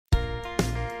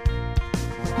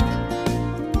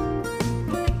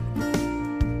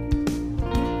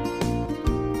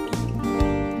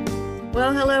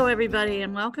hello, everybody,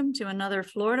 and welcome to another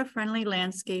Florida-friendly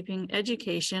landscaping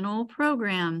educational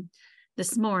program.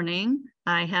 This morning,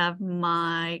 I have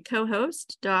my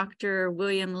co-host, Dr.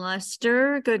 William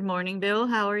Lester. Good morning, Bill.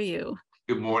 How are you?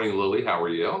 Good morning, Lilly. How are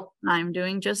you? I'm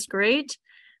doing just great.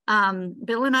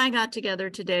 Bill and I got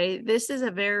together today. This is a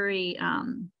very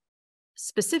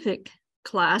specific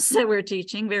class that we're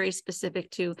teaching, very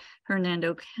specific to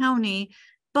Hernando County,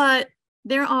 but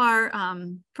there are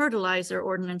fertilizer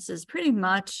ordinances pretty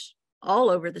much all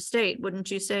over the state,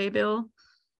 wouldn't you say, Bill?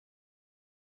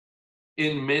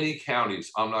 In many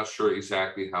counties, I'm not sure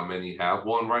exactly how many have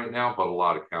one right now, but a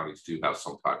lot of counties do have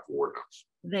some type of ordinance.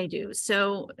 They do.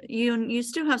 So you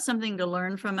still have something to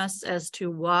learn from us as to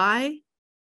why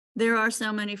there are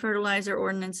so many fertilizer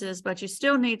ordinances, but you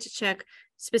still need to check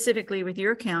specifically with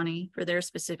your county for their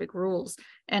specific rules.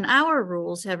 And our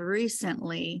rules have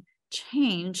recently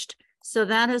changed. So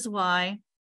that is why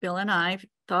Bill and I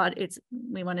thought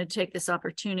we wanted to take this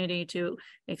opportunity to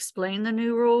explain the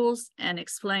new rules and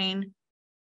explain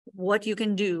what you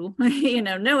can do,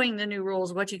 knowing the new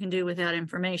rules, what you can do with that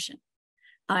information.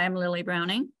 I am Lilly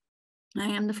Browning. I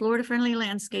am the Florida Friendly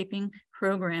Landscaping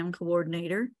Program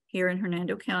Coordinator here in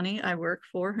Hernando County. I work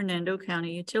for Hernando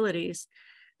County Utilities.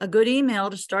 A good email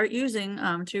to start using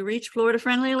to reach Florida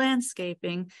Friendly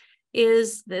Landscaping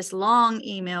is this long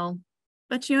email,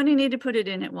 but you only need to put it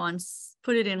in once.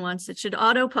 It should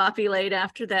auto-populate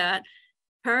after that.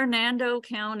 Hernando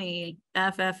County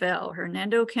FFL,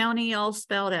 Hernando County all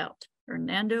spelled out.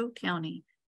 Hernando County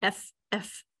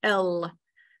FFL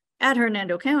at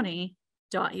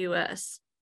hernandocounty.us.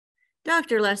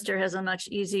 Dr. Lester has a much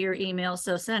easier email,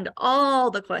 so send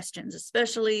all the questions,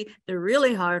 especially the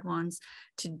really hard ones,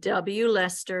 to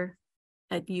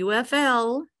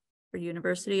wlester@UFL, for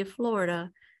University of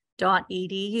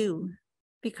Florida.edu,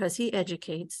 because he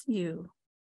educates you.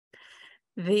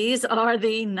 These are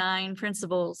the 9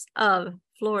 principles of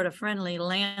Florida-friendly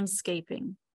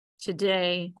landscaping.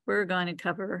 Today, we're going to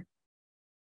cover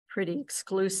pretty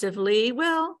exclusively,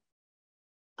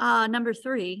 number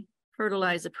 3,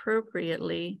 fertilize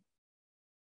appropriately.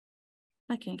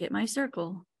 I can't get my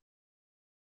circle.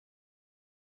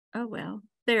 Oh, well,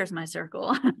 there's my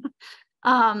circle.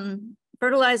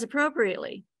 Fertilize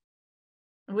appropriately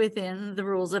within the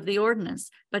rules of the ordinance.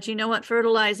 But you know what?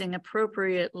 Fertilizing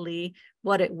appropriately,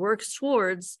 what it works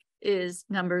towards is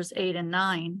numbers 8 and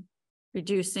 9,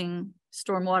 reducing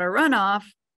stormwater runoff.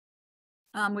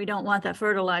 We don't want that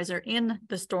fertilizer in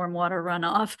the stormwater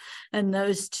runoff, and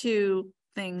those two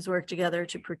things work together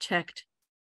to protect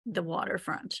the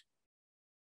waterfront.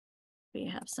 We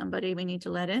have somebody we need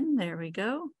to let in. There we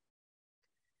go.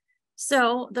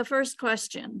 So the first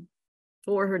question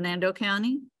for Hernando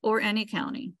County or any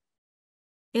county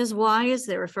is, why is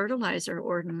there a fertilizer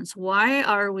ordinance? Why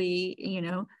are we,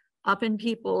 up in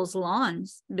people's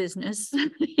lawns business,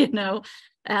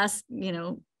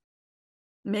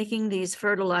 making these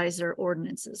fertilizer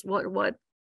ordinances?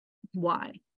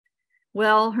 Why?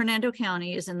 Well, Hernando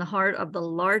County is in the heart of the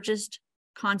largest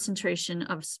concentration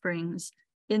of springs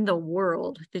in the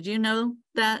world. Did you know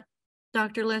that,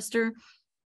 Dr. Lester?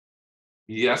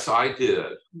 Yes, I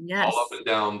did. Yes. All up and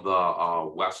down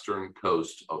the western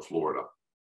coast of Florida.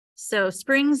 So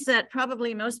springs that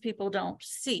probably most people don't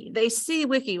see. They see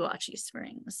Weeki Wachee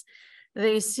Springs.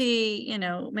 They see,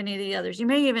 many of the others. You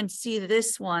may even see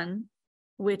this one,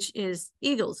 which is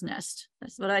Eagle's Nest.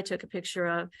 That's what I took a picture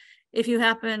of. If you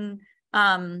happen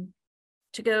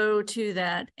to go to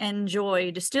that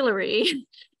Enjoy distillery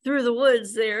through the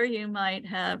woods there, you might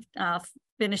have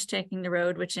finished taking the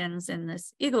road, which ends in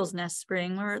this Eagle's Nest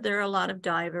spring, where there are a lot of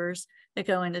divers that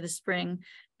go into the spring.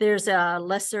 There's a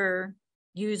lesser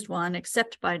used one,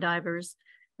 except by divers,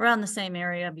 around the same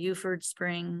area, Buford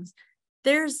Springs.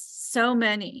 There's so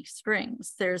many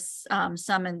springs. There's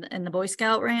some in the Boy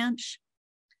Scout Ranch,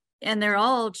 and they're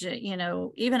all,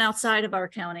 even outside of our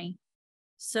county,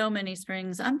 so many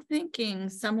springs. I'm thinking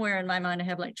somewhere in my mind, I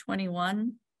have like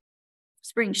 21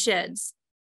 spring sheds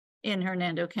in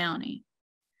Hernando County.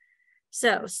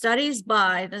 So studies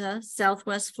by the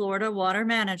Southwest Florida Water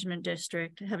Management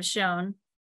District have shown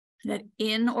that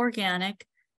inorganic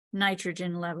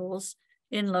nitrogen levels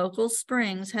in local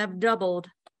springs have doubled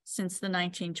since the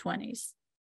 1920s.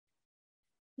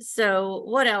 So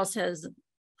what else has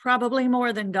probably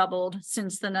more than doubled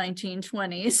since the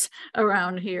 1920s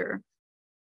around here?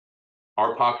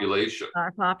 Our population.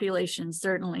 Our population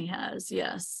certainly has,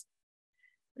 yes.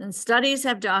 And studies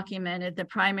have documented the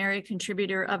primary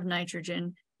contributor of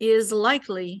nitrogen is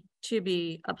likely to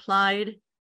be applied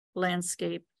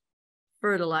landscape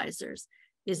fertilizers.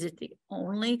 Is it the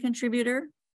only contributor?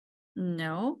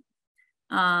 No.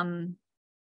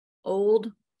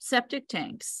 old septic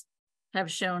tanks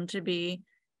have shown to be,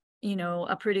 you know,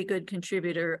 a pretty good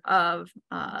contributor of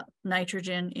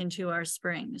nitrogen into our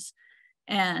springs.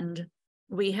 And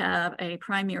we have a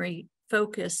primary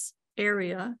focus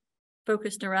area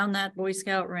focused around that Boy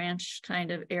Scout ranch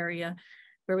kind of area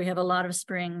where we have a lot of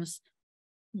springs,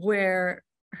 where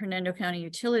Hernando County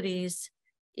Utilities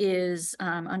is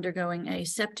undergoing a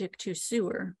septic to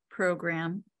sewer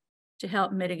program to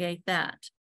help mitigate that.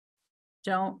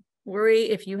 Don't worry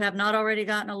if you have not already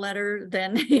gotten a letter,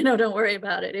 then don't worry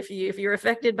about it. If you're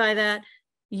affected by that,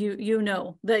 you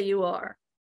know that you are.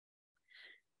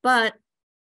 But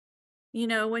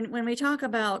when we talk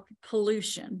about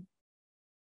pollution,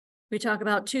 we talk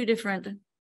about two different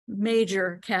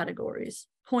major categories.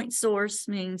 Point source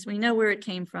means we know where it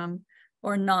came from,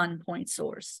 or non-point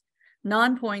source.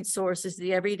 Non-point source is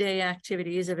the everyday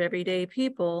activities of everyday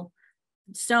people,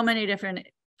 so many different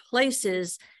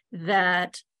places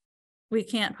that we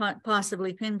can't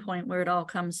possibly pinpoint where it all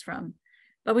comes from.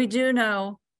 But we do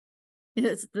know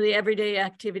it's the everyday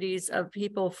activities of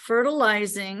people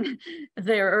fertilizing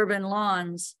their urban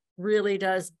lawns really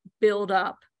does build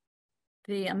up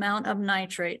the amount of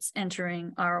nitrates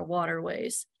entering our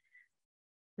waterways.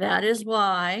 That is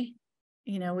why,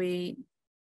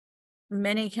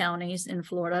 many counties in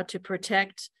Florida, to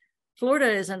protect,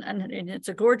 Florida is it's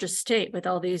a gorgeous state with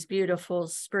all these beautiful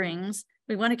springs.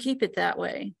 We want to keep it that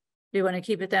way. We want to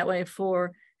keep it that way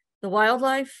for the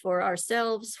wildlife, for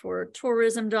ourselves, for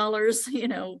tourism dollars,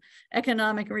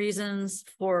 economic reasons,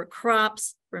 for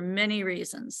crops, for many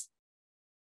reasons.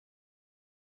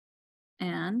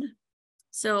 And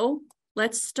so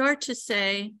let's start to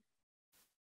say,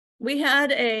 we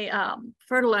had a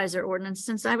fertilizer ordinance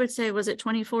since, I would say, was it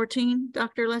 2014,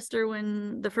 Dr. Lester,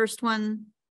 when the first one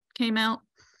came out?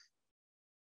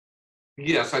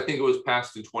 Yes, I think it was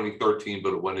passed in 2013,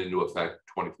 but it went into effect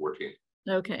 2014.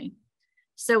 Okay.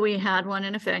 So we had one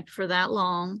in effect for that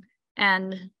long.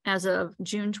 And as of May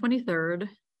 23rd,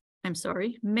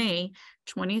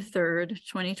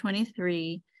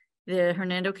 2023, the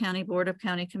Hernando County Board of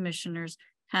County Commissioners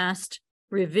passed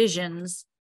revisions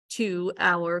to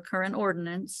our current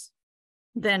ordinance,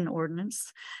 and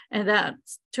that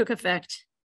took effect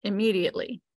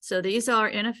immediately. So these are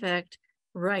in effect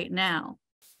right now.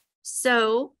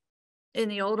 So in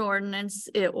the old ordinance,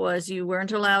 it was you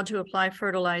weren't allowed to apply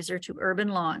fertilizer to urban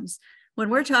lawns. When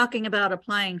we're talking about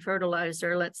applying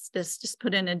fertilizer, let's just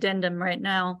put an addendum right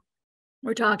now.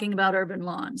 We're talking about urban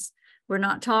lawns. We're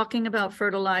not talking about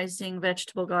fertilizing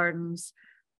vegetable gardens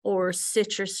or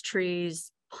citrus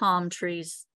trees, palm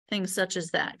trees, things such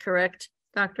as that, correct,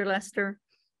 Dr. Lester?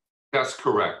 That's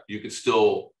correct. You could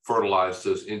still fertilize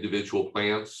those individual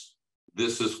plants.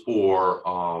 This is for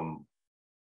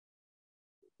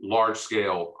large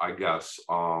scale, I guess,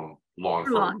 lawn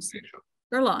fertilization.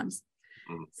 For lawns.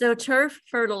 Mm-hmm. So turf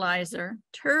fertilizer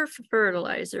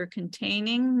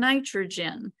containing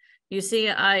nitrogen. You see,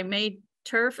 I made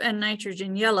turf and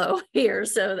nitrogen yellow here,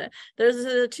 so that those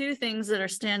are the two things that are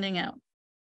standing out.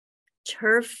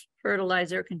 Turf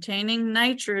fertilizer containing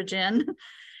nitrogen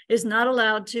is not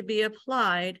allowed to be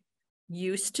applied.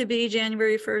 Used to be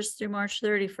January 1st through March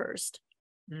 31st.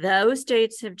 Those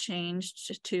dates have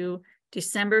changed to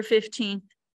December 15th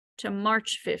to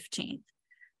March 15th.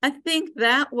 I think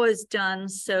that was done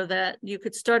so that you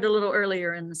could start a little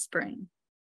earlier in the spring,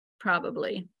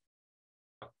 probably.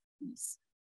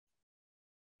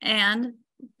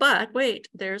 But wait,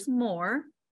 there's more.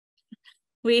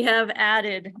 We have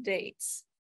added dates,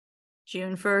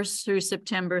 June 1st through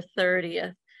September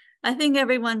 30th. I think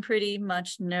everyone pretty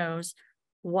much knows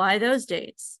why those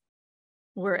dates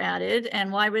were added,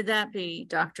 and why would that be,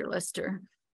 Dr. Lester?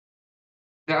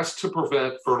 That's to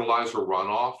prevent fertilizer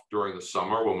runoff during the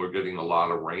summer when we're getting a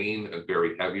lot of rain and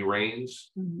very heavy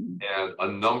rains. Mm-hmm. And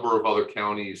a number of other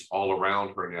counties all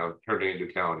around Hernando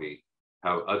County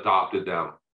have adopted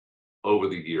them over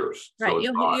the years. Right, so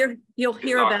you'll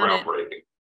hear about it.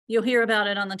 You'll hear about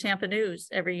it on the Tampa News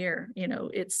every year.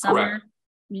 It's summer.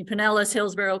 Pinellas,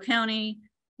 Hillsborough County,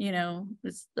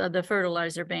 it's the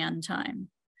fertilizer ban time.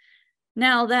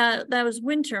 Now that was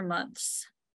winter months.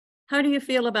 How do you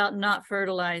feel about not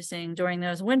fertilizing during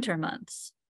those winter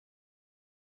months?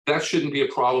 That shouldn't be a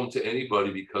problem to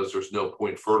anybody, because there's no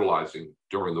point fertilizing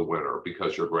during the winter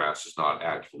because your grass is not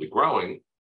actively growing.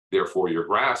 Therefore, your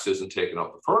grass isn't taking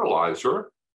up the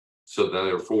fertilizer. So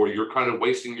therefore, you're kind of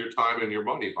wasting your time and your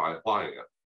money by applying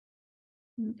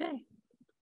it. Okay.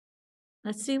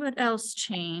 Let's see what else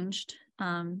changed.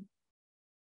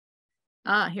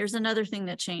 Here's another thing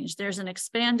that changed. There's an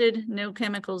expanded no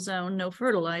chemical zone, no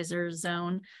fertilizer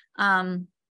zone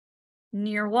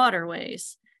near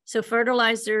waterways. So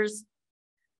fertilizers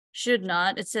should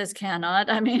not, it says cannot,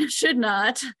 I mean, should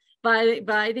not,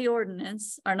 by the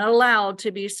ordinance, are not allowed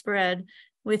to be spread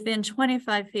within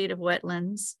 25 feet of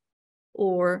wetlands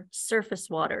or surface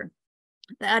water.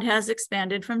 That has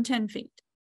expanded from 10 feet.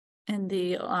 In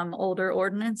the older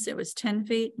ordinance, it was 10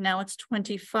 feet. Now it's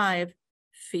 25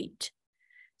 feet.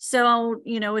 So,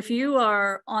 you know, if you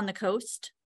are on the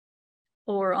coast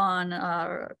or on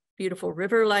a beautiful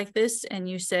river like this, and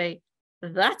you say,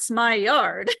 that's my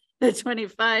yard, the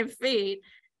 25 feet,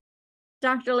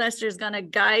 Dr. Lester is going to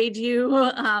guide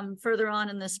you further on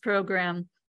in this program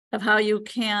of how you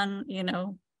can, you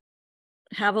know,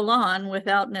 have a lawn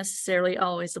without necessarily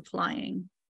always applying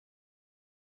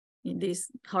these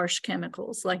harsh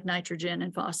chemicals like nitrogen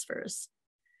and phosphorus.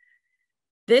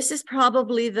 This is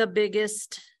probably the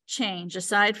biggest change,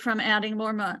 aside from adding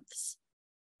more months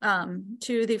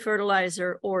to the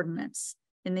fertilizer ordinance.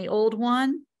 In the old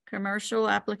one, commercial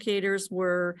applicators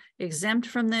were exempt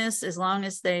from this as long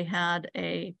as they had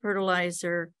a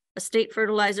state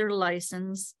fertilizer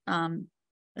license.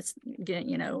 That's,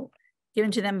 you know,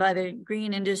 given to them by the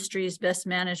Green Industries Best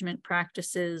Management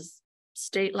Practices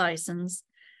state license,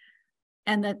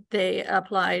 and that they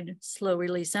applied slow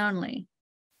release only.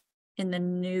 In the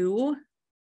new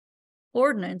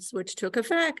ordinance, which took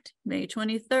effect May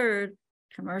 23rd,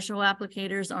 commercial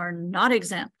applicators are not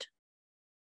exempt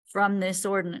from this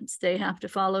ordinance. They have to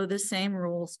follow the same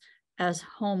rules as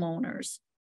homeowners.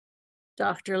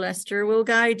 Dr. Lester will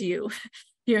guide you.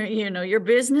 Your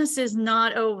business is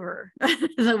not over.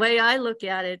 The way I look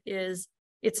at it is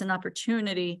it's an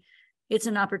opportunity. It's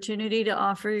an opportunity to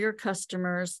offer your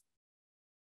customers,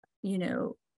 you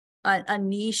know, a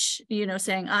niche, you know,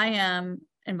 saying, I am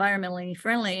environmentally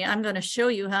friendly. I'm going to show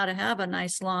you how to have a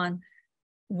nice lawn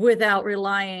without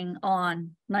relying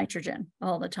on nitrogen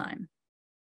all the time.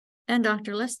 And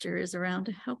Dr. Lester is around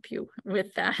to help you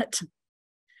with that.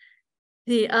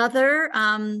 The other,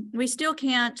 we still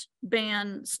can't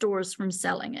ban stores from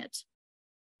selling it.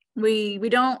 We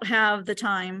don't have the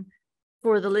time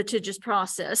for the litigious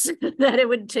process that it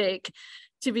would take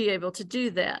to be able to do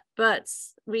that. But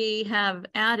we have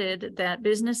added that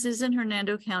businesses in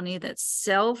Hernando County that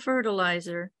sell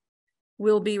fertilizer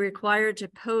will be required to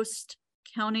post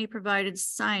county provided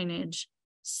signage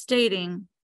stating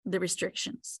the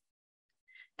restrictions.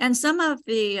 And some of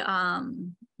the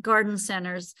garden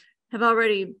centers have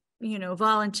already, you know,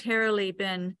 voluntarily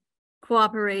been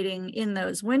cooperating in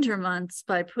those winter months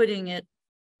by putting it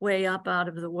way up out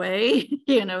of the way,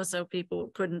 you know, so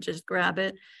people couldn't just grab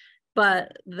it.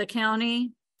 But the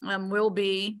county will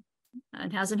be,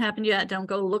 it hasn't happened yet, don't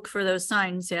go look for those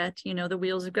signs yet, you know, the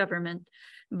wheels of government,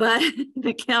 but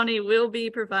the county will be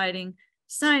providing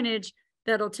signage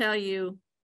that'll tell you,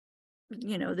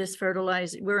 you know, this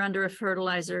fertilizer, we're under a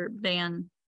fertilizer ban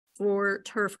for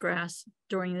turf grass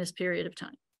during this period of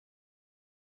time.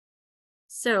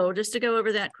 So just to go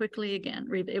over that quickly again,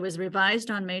 it was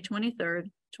revised on May 23rd,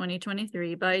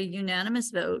 2023 by a unanimous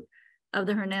vote of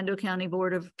the Hernando County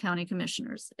Board of County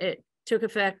Commissioners. It took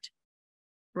effect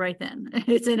right then.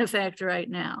 It's in effect right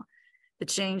now. The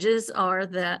changes are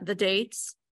that the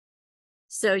dates,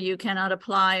 so you cannot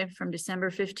apply from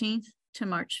December 15th to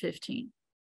March 15th.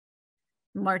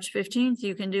 March 15th,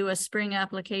 you can do a spring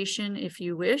application if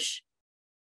you wish.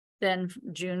 Then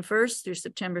June 1st through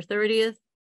September 30th,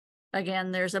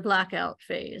 again, there's a blackout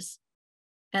phase.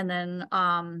 And then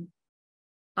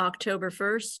October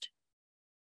 1st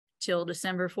till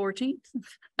December 14th.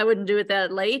 I wouldn't do it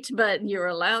that late, but you're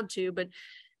allowed to. But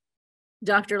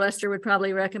Dr. Lester would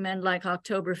probably recommend like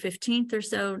October 15th or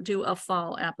so, do a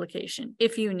fall application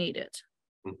if you need it.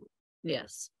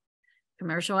 Yes.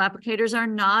 Commercial applicators are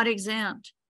not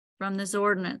exempt from this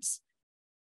ordinance.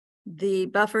 The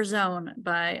buffer zone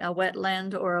by a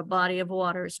wetland or a body of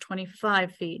water is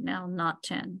 25 feet now, not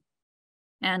 10.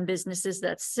 And businesses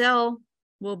that sell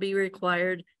will be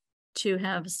required to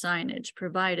have signage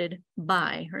provided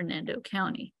by Hernando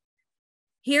County.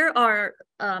 Here are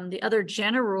the other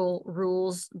general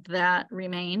rules that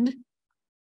remained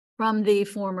from the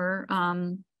former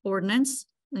ordinance.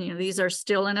 You know, these are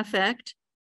still in effect.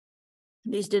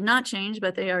 These did not change,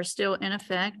 but they are still in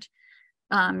effect.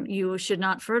 You should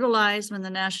not fertilize when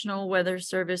the National Weather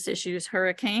Service issues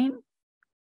hurricane.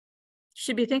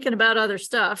 Should be thinking about other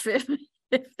stuff if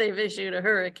they've issued a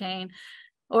hurricane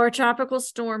or a tropical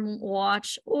storm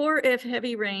watch, or if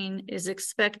heavy rain is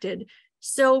expected.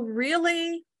 So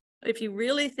really, if you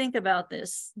really think about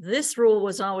this, this rule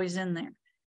was always in there.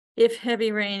 If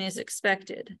heavy rain is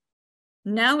expected.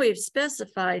 Now we've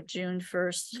specified June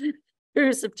 1st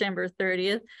through September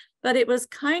 30th, but it was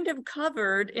kind of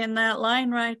covered in that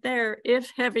line right there,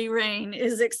 if heavy rain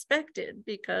is expected,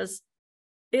 because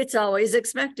it's always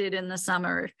expected in the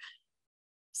summer.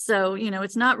 So, you know,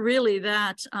 it's not really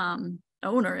that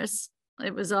onerous.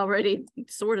 It was already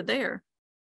sort of there.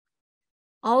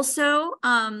 Also,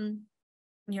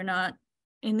 you're not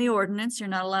in the ordinance, you're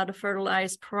not allowed to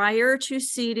fertilize prior to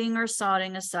seeding or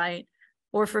sodding a site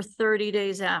or for 30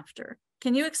 days after.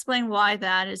 Can you explain why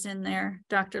that is in there,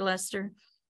 Dr. Lester?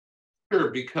 Sure,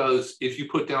 because if you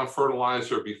put down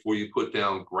fertilizer before you put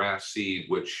down grass seed,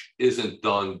 which isn't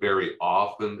done very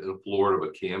often in Florida,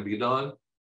 but can be done,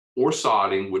 or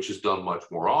sodding, which is done much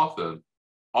more often,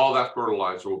 all that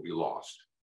fertilizer will be lost.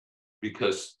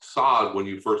 Because sod, when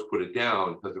you first put it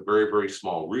down, has a very, very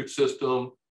small root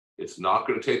system. It's not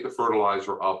going to take the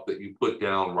fertilizer up that you put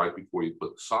down right before you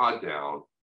put the sod down.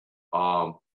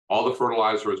 All the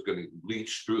fertilizer is going to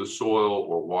leach through the soil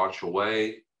or wash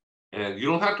away. And you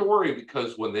don't have to worry,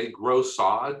 because when they grow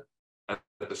sod at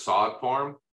the sod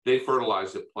farm, they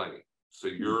fertilize it plenty. So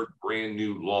your brand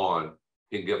new lawn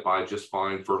can get by just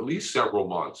fine for at least several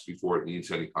months before it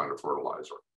needs any kind of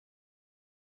fertilizer.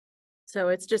 So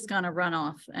it's just going to run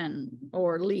off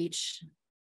or leach,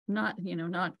 not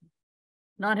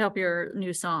help your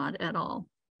new sod at all.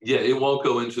 Yeah, it won't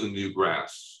go into the new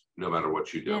grass, no matter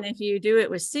what you do. And if you do it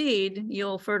with seed,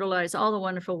 you'll fertilize all the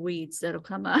wonderful weeds that'll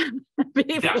come up.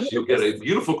 Yes, you'll get a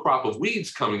beautiful crop of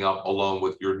weeds coming up along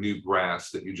with your new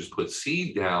grass that you just put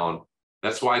seed down.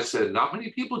 That's why I said not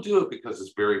many people do it, because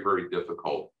it's very, very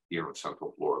difficult here in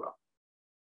Central Florida.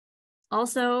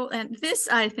 Also, and this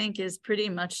I think is pretty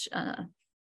much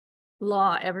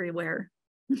law everywhere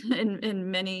in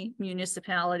many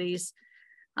municipalities.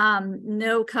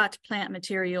 No cut plant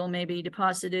material may be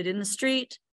deposited in the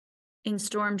street, in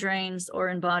storm drains, or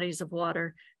in bodies of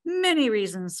water. Many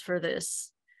reasons for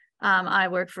this. I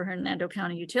work for Hernando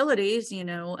County Utilities,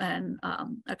 and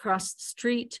across the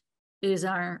street is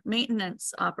our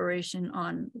maintenance operation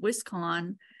on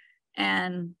Wisconsin.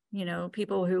 And,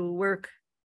 people who work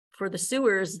for the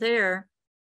sewers there,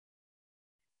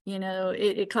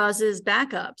 it causes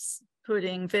backups,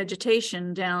 putting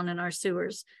vegetation down in our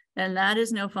sewers. And that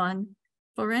is no fun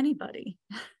for anybody.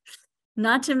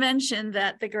 Not to mention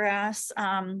that the grass,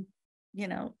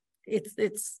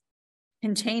 it's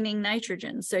containing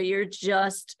nitrogen. So you're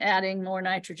just adding more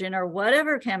nitrogen or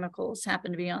whatever chemicals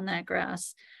happen to be on that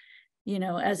grass,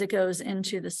 as it goes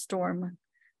into the storm,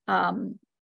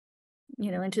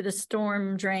 into the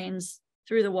storm drains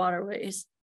through the waterways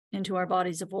into our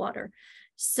bodies of water.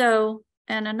 So,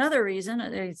 and another reason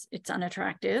is it's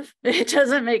unattractive. It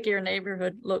doesn't make your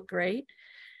neighborhood look great.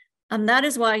 And that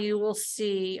is why you will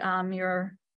see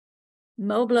your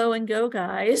mow, blow, and go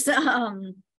guys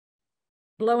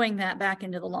blowing that back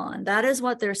into the lawn. That is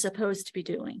what they're supposed to be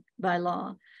doing by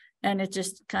law. And it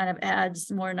just kind of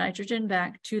adds more nitrogen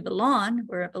back to the lawn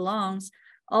where it belongs.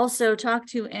 Also, talk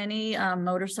to any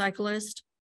motorcyclist.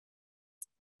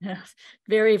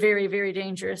 Very, very, very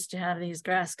dangerous to have these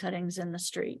grass cuttings in the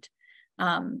street.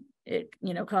 It,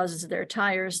 causes their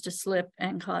tires to slip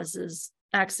and causes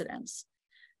accidents.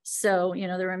 So,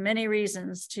 there are many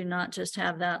reasons to not just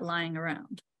have that lying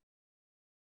around.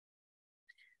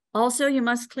 Also, you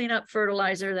must clean up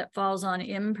fertilizer that falls on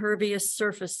impervious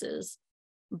surfaces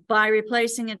by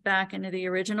replacing it back into the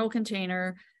original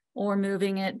container or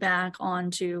moving it back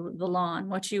onto the lawn.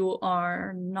 What you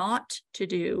are not to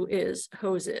do is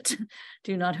hose it.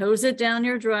 Do not hose it down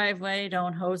your driveway.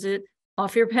 Don't hose it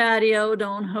off your patio.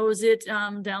 Don't hose it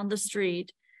down the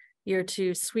street. You're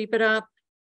to sweep it up,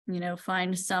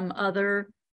 find some other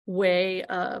way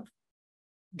of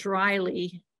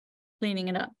dryly cleaning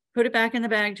it up. Put it back in the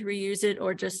bag to reuse it,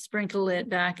 or just sprinkle it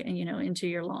back, into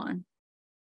your lawn.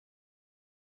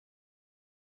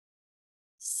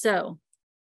 So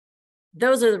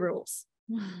those are the rules.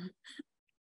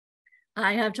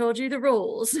 I have told you the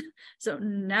rules. So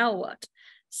now what?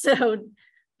 So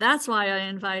that's why I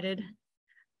invited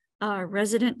our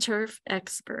resident turf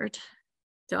expert,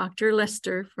 Dr.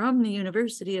 Lester from the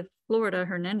University of Florida,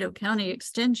 Hernando County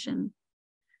Extension,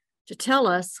 to tell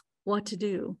us what to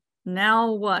do.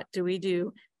 Now, what do we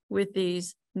do with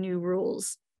these new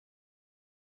rules?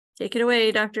 Take it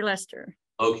away, Dr. Lester.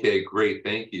 Okay, great.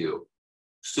 Thank you.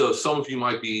 So some of you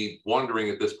might be wondering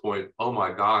at this point, oh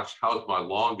my gosh, how's my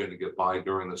lawn going to get by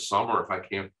during the summer if I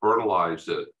can't fertilize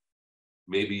it?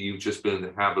 Maybe you've just been in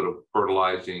the habit of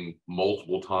fertilizing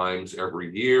multiple times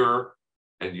every year,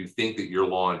 and you think that your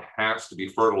lawn has to be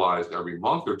fertilized every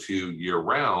month or two year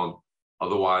round.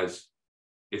 Otherwise,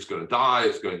 it's going to die,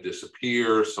 it's going to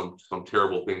disappear, some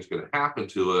terrible thing's going to happen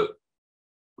to it.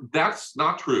 That's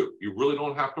not true. You really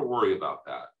don't have to worry about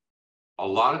that. A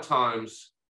lot of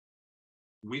times,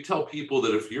 we tell people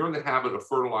that if you're in the habit of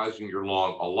fertilizing your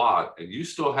lawn a lot and you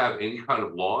still have any kind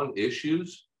of lawn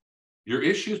issues, your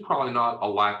issue is probably not a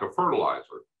lack of fertilizer.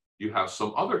 You have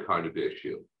some other kind of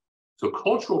issue. So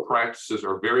cultural practices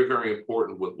are very, very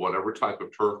important with whatever type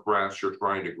of turf grass you're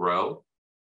trying to grow.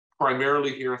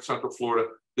 Primarily here in Central Florida,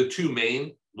 the two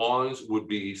main lawns would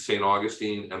be St.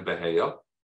 Augustine and Bahia.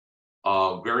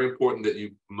 Very important that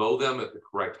you mow them at the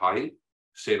correct height.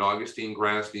 St. Augustine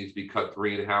grass needs to be cut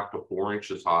 3.5 to 4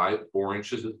 inches high. 4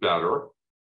 inches is better.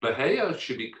 Bahia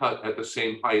should be cut at the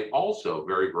same height also,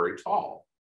 very, very tall.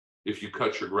 If you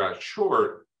cut your grass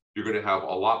short, you're going to have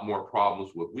a lot more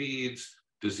problems with weeds,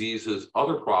 diseases,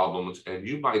 other problems, and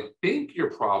you might think your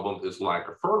problem is lack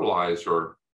of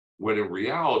fertilizer, when in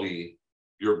reality,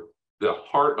 the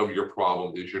heart of your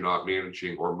problem is you're not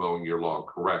managing or mowing your lawn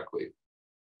correctly.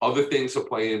 Other things that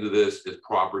play into this is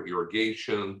proper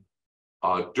irrigation.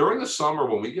 During the summer,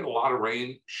 when we get a lot of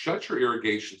rain, shut your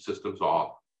irrigation systems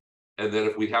off. And then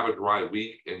if we have a dry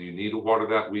week and you need to water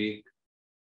that week,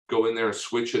 go in there and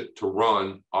switch it to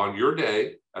run on your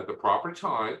day at the proper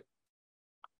time.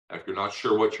 If you're not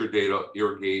sure what your day to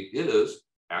irrigate is,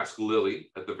 ask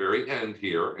Lilly at the very end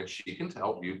here, and she can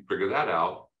help you figure that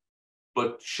out.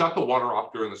 But shut the water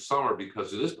off during the summer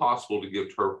because it is possible to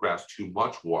give turf grass too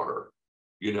much water.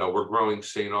 You know, we're growing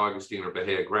St. Augustine or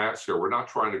Bahia grass here. We're not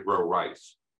trying to grow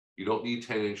rice. You don't need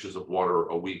 10 inches of water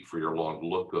a week for your lawn to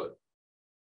look good.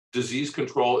 Disease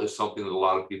control is something that a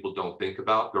lot of people don't think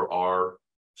about. There are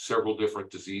several different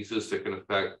diseases that can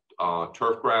affect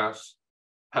turf grass.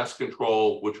 Pest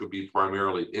control, which would be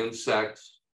primarily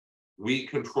insects. Weed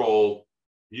control,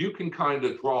 you can kind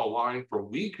of draw a line from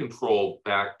weed control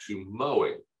back to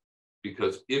mowing.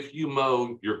 Because if you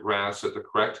mow your grass at the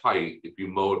correct height, if you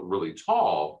mow it really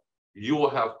tall, you will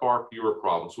have far fewer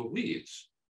problems with weeds.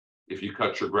 If you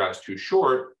cut your grass too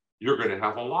short, you're going to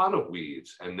have a lot of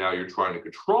weeds. And now you're trying to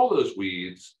control those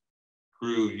weeds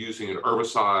through using an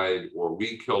herbicide or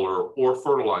weed killer or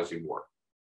fertilizing more.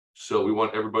 So we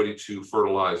want everybody to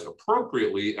fertilize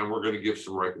appropriately, and we're going to give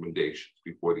some recommendations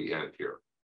before the end here.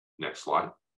 Next slide.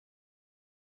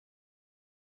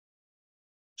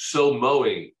 So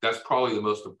mowing, that's probably the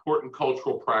most important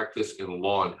cultural practice in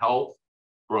lawn health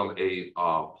from a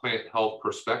plant health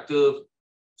perspective,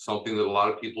 something that a lot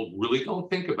of people really don't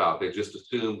think about. They just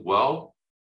assume, well,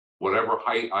 whatever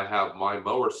height I have my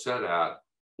mower set at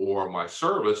or my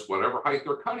service, whatever height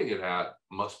they're cutting it at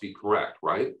must be correct,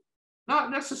 right? Not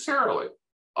necessarily.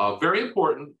 Very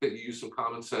important that you use some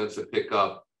common sense and pick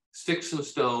up sticks and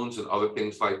stones and other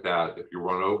things like that. If you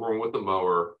run over them with a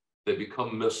mower, they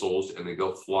become missiles and they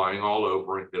go flying all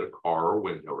over and hit a car or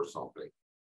window or something.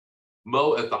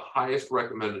 Mow at the highest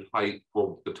recommended height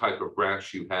for the type of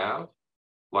grass you have.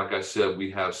 Like I said, we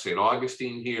have St.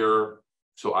 Augustine here.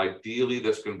 So ideally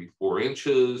that's going to be 4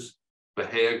 inches.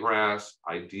 Bahia grass,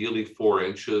 ideally 4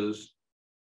 inches.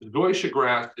 Zoysia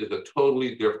grass is a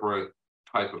totally different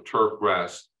type of turf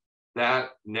grass.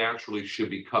 That naturally should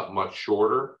be cut much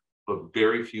shorter, but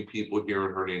very few people here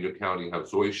in Hernando County have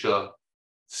zoysia.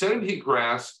 Centipede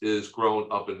grass is grown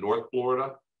up in North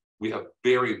Florida. We have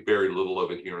very, very little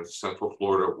of it here in Central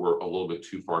Florida. We're a little bit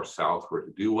too far south for it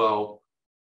to do well.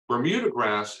 Bermuda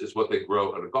grass is what they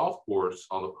grow at a golf course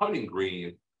on the putting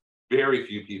green. Very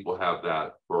few people have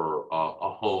that for a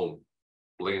home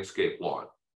landscape lawn.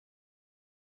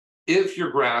 If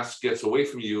your grass gets away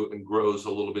from you and grows a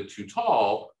little bit too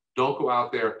tall, don't go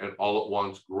out there and all at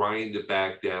once grind it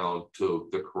back down to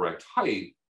the correct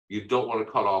height. You don't want to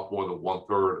cut off more than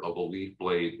 1/3 of a leaf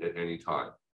blade at any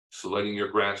time. So letting your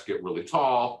grass get really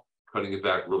tall, cutting it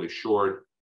back really short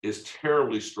is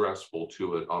terribly stressful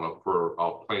to it for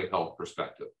a plant health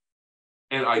perspective.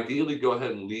 And ideally, go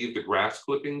ahead and leave the grass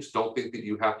clippings. Don't think that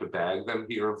you have to bag them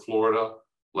here in Florida,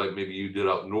 like maybe you did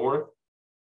up north.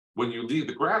 When you leave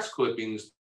the grass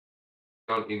clippings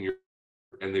down in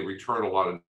and they return a lot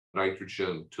of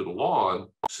nitrogen to the lawn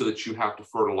so that you have to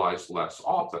fertilize less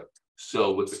often.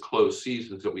 So with the closed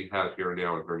seasons that we have here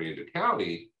now in Hernando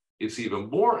County, it's even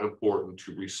more important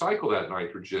to recycle that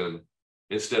nitrogen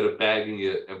instead of bagging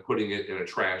it and putting it in a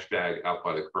trash bag out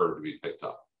by the curb to be picked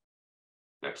up.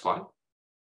 Next slide.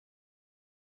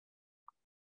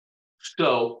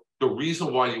 So the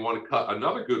reason why you want to cut,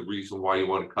 another good reason why you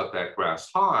want to cut that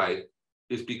grass high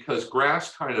is because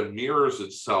grass kind of mirrors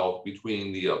itself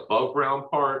between the above ground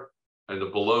part and the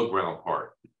below ground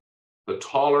part. The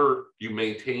taller you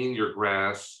maintain your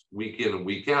grass week in and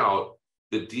week out,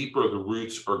 the deeper the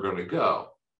roots are going to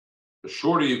go. The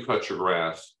shorter you cut your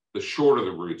grass, the shorter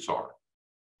the roots are.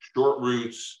 Short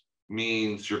roots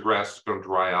means your grass is going to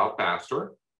dry out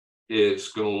faster.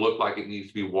 It's going to look like it needs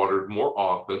to be watered more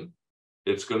often.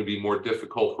 It's going to be more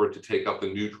difficult for it to take up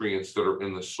the nutrients that are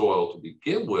in the soil to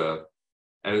begin with.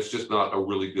 And it's just not a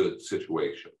really good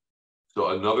situation. So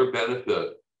another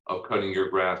benefit of cutting your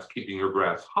grass, keeping your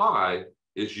grass high,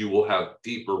 is you will have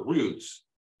deeper roots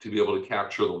to be able to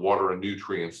capture the water and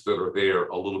nutrients that are there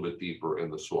a little bit deeper in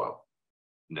the soil.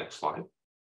 Next slide.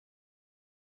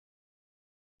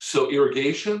 So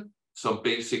irrigation, some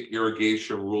basic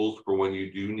irrigation rules for when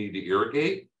you do need to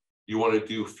irrigate. You want to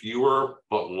do fewer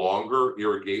but longer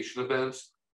irrigation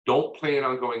events. Don't plan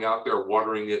on going out there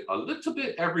watering it a little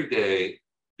bit every day,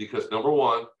 because number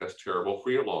one, that's terrible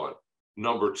for your lawn.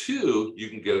 Number two, you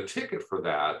can get a ticket for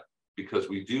that, because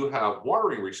we do have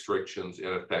watering restrictions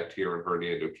in effect here in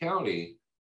Hernando County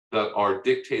that are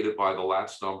dictated by the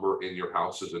last number in your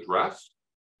house's address.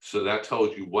 So that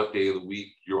tells you what day of the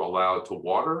week you're allowed to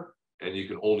water, and you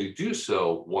can only do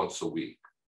so once a week.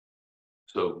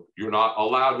 So you're not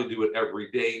allowed to do it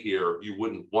every day here. You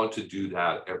wouldn't want to do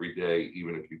that every day,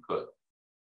 even if you could.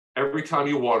 Every time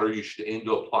you water, you should aim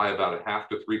to apply about 1/2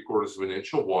 to 3/4 of an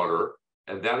inch of water,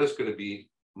 and that is going to be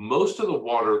most of the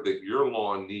water that your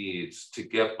lawn needs to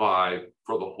get by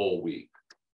for the whole week.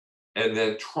 And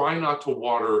then try not to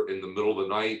water in the middle of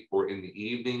the night or in the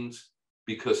evenings,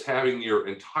 because having your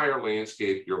entire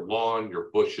landscape, your lawn, your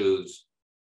bushes,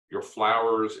 your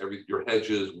flowers, your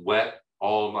hedges wet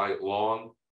all night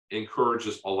long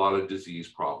encourages a lot of disease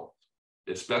problems.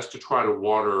 It's best to try to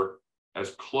water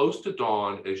as close to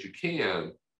dawn as you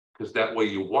can, because that way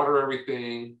you water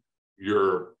everything.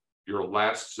 Your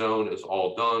last zone is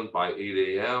all done by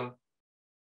 8 a.m.,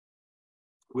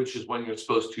 which is when you're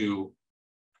supposed to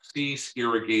cease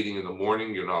irrigating in the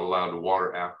morning. You're not allowed to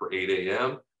water after 8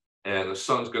 a.m. and the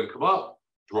sun's going to come up,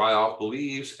 dry off the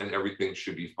leaves, and everything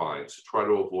should be fine. So try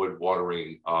to avoid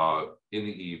watering in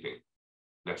the evening.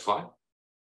 Next slide.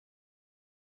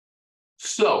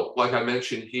 So, like I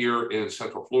mentioned, here in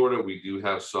Central Florida, we do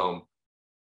have some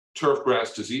turf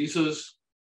grass diseases.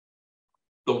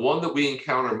 The one that we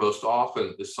encounter most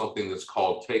often is something that's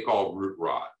called take-all root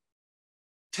rot.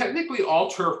 Technically,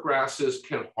 all turf grasses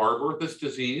can harbor this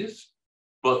disease,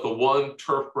 but the one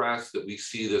turf grass that we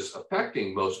see this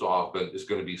affecting most often is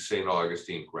going to be St.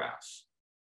 Augustine grass.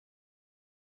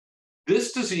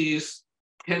 This disease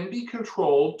can be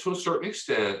controlled to a certain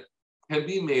extent, can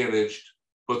be managed,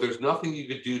 but there's nothing you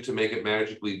could do to make it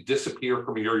magically disappear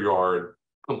from your yard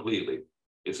completely.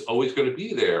 It's always going to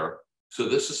be there. So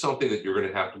this is something that you're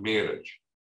going to have to manage.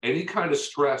 Any kind of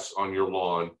stress on your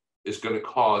lawn is going to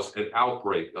cause an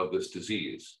outbreak of this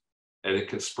disease, and it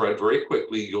can spread very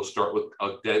quickly. You'll start with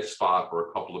a dead spot or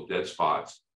a couple of dead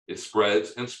spots. It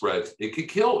spreads and spreads. It could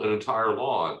kill an entire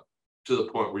lawn to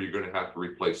the point where you're going to have to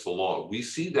replace the lawn. We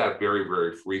see that very,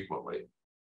 very frequently.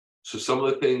 So some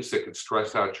of the things that can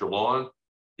stress out your lawn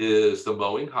is the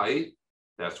mowing height.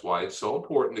 That's why it's so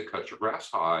important to cut your grass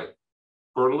high.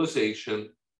 Fertilization.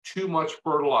 Too much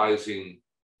fertilizing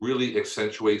really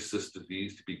accentuates this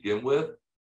disease to begin with.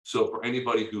 So for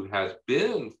anybody who has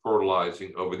been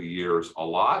fertilizing over the years a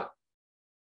lot,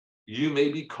 you may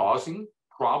be causing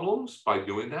problems by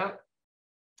doing that.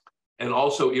 And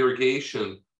also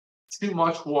irrigation. Too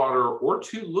much water or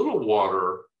too little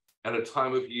water at a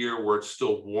time of year where it's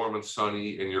still warm and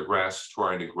sunny and your grass is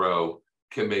trying to grow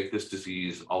can make this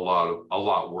disease a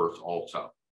lot worse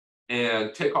also.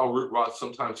 And take-all root rot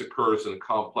sometimes occurs in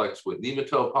complex with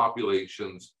nematode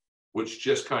populations, which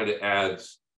just kind of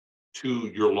adds to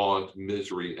your lawn's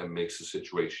misery and makes the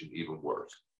situation even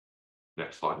worse.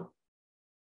 Next slide.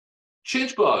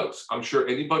 Chinch bugs. I'm sure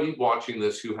anybody watching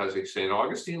this who has a St.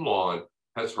 Augustine lawn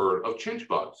has heard of chinch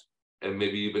bugs. And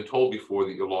maybe you've been told before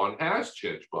that your lawn has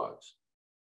chinch bugs.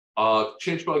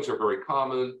 Chinch bugs are very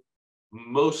common.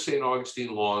 Most St.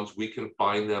 Augustine lawns, we can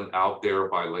find them out there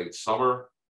by late summer.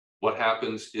 What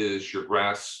happens is your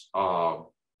grass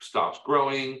stops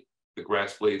growing, the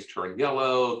grass blades turn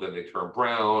yellow, then they turn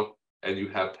brown, and you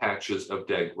have patches of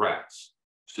dead grass.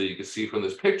 So you can see from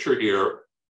this picture here,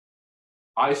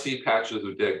 I see patches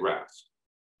of dead grass.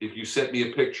 If you sent me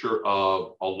a picture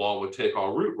of a lawn with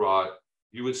take-all root rot,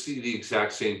 you would see the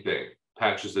exact same thing,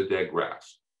 patches of dead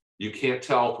grass. You can't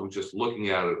tell from just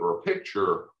looking at it or a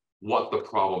picture what the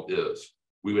problem is.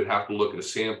 We would have to look at a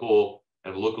sample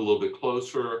and look a little bit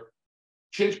closer.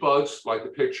 Chinch bugs, like the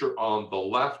picture on the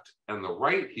left and the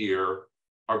right here,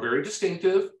 are very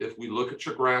distinctive. If we look at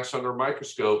your grass under a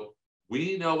microscope,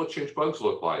 we know what chinch bugs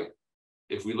look like.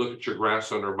 If we look at your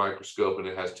grass under a microscope and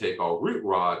it has take-all root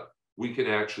rot, we can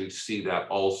actually see that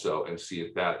also and see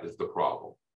if that is the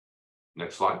problem.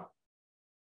 Next slide.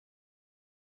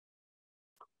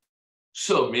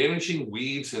 So managing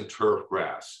weeds and turf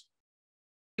grass.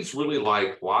 It's really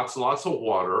like lots and lots of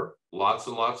water, lots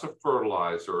and lots of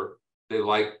fertilizer. They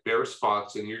like bare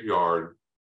spots in your yard.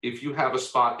 If you have a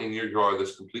spot in your yard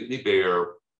that's completely bare,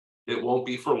 it won't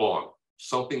be for long.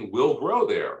 Something will grow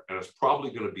there, and it's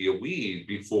probably going to be a weed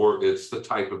before it's the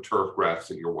type of turf grass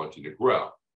that you're wanting to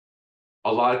grow.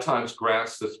 A lot of times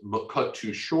grass that's cut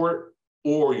too short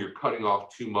or you're cutting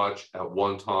off too much at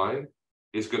one time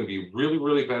is going to be really,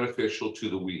 really beneficial to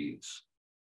the weeds.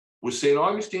 With St.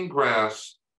 Augustine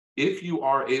grass, if you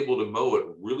are able to mow it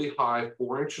really high,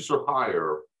 4 inches or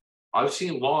higher, I've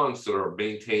seen lawns that are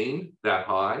maintained that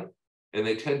high, and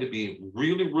they tend to be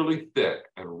really, really thick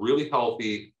and really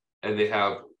healthy, and they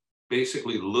have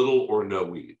basically little or no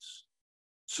weeds.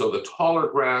 So the taller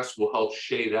grass will help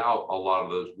shade out a lot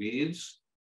of those weeds,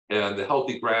 and the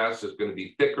healthy grass is going to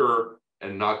be thicker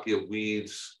and not give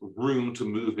weeds room to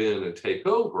move in and take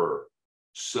over.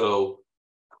 So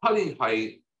cutting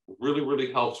height really,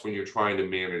 really helps when you're trying to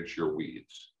manage your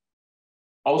weeds.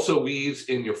 Also, weeds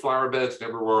in your flower beds and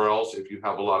everywhere else, if you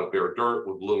have a lot of bare dirt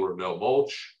with little or no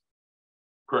mulch,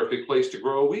 perfect place to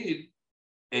grow a weed.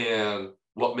 And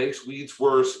what makes weeds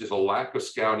worse is a lack of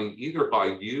scouting either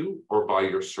by you or by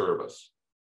your service.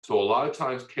 So a lot of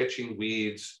times catching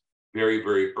weeds very,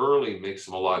 very early makes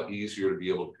them a lot easier to be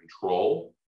able to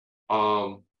control.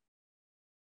 A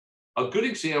good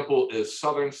example is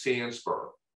southern sandspur.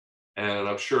 And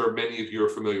I'm sure many of you are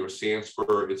familiar with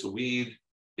sandspur. It's a weed.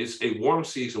 It's a warm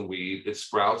season weed. It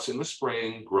sprouts in the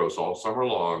spring, grows all summer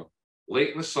long.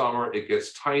 Late in the summer, it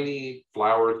gets tiny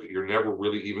flowers that you're never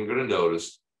really even going to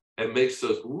notice, and makes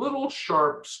those little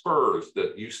sharp spurs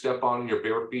that you step on in your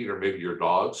bare feet, or maybe your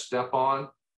dogs step on,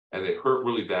 and they hurt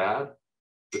really bad.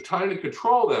 The time to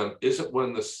control them isn't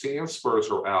when the sand spurs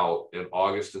are out in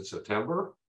August and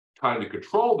September. Time to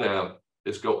control them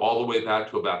is go all the way back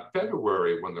to about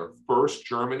February when they're first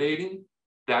germinating.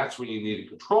 That's when you need to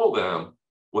control them,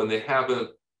 when they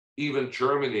haven't even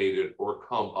germinated or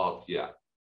come up yet.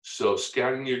 So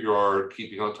scouting your yard,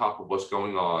 keeping on top of what's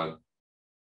going on,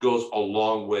 goes a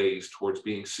long ways towards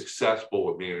being successful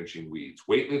with managing weeds.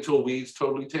 Waiting until weeds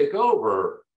totally take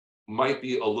over might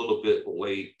be a little bit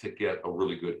late to get a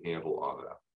really good handle on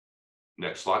that.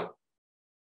 Next slide.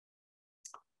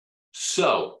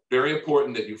 So, very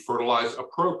important that you fertilize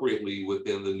appropriately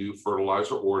within the new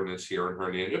fertilizer ordinance here in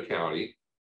Hernando County.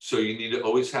 So you need to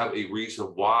always have a reason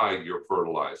why you're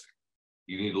fertilizing.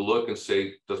 You need to look and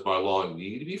say, does my lawn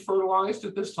need to be fertilized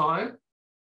at this time?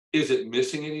 Is it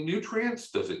missing any nutrients?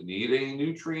 Does it need any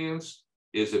nutrients?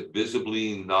 Is it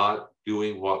visibly not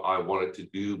doing what I want it to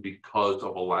do because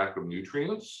of a lack of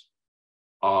nutrients?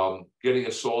 Getting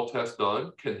a soil test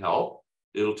done can help.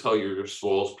 It'll tell you your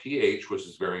soil's pH, which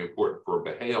is very important for a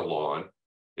Bahia lawn.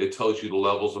 It tells you the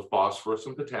levels of phosphorus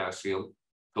and potassium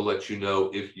to let you know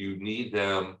if you need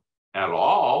them at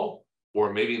all,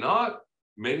 or maybe not.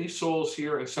 Many soils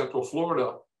here in Central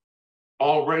Florida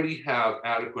already have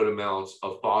adequate amounts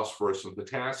of phosphorus and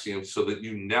potassium so that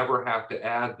you never have to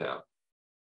add them.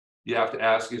 You have to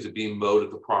ask, is it being mowed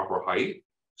at the proper height?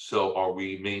 So are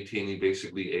we maintaining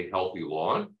basically a healthy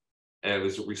lawn? And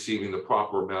is it receiving the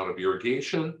proper amount of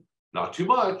irrigation? Not too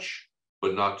much,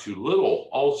 but not too little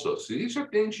also. So these are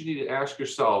things you need to ask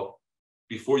yourself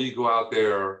before you go out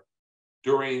there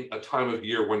during a time of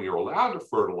year when you're allowed to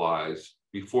fertilize,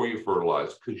 before you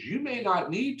fertilize, because you may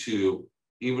not need to,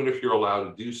 even if you're allowed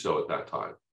to do so at that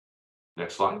time.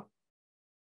 Next slide.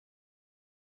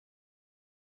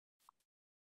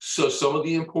 So some of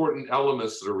the important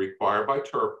elements that are required by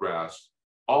turf grass,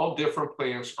 all different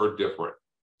plants are different.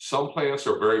 Some plants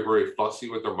are very, very fussy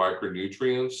with their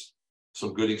micronutrients.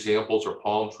 Some good examples are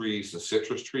palm trees and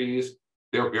citrus trees.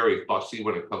 They're very fussy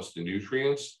when it comes to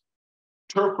nutrients.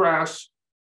 Turf grass,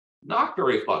 not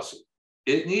very fussy.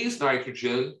 It needs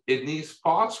nitrogen, it needs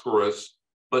phosphorus,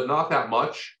 but not that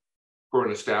much for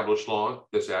an established lawn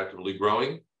that's actively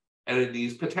growing. And it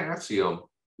needs potassium,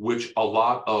 which a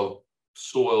lot of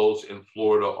soils in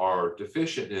Florida are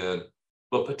deficient in.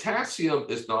 But potassium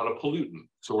is not a pollutant.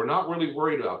 So we're not really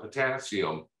worried about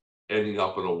potassium ending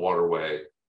up in a waterway.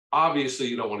 Obviously,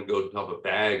 you don't want to go dump a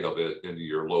bag of it into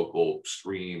your local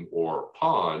stream or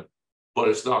pond, but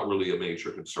it's not really a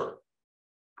major concern.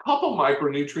 A couple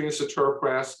micronutrients that turf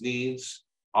grass needs: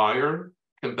 iron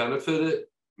can benefit it,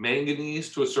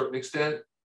 manganese to a certain extent,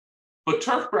 but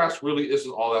turf grass really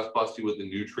isn't all that fussy with the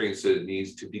nutrients that it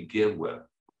needs to begin with.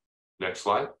 Next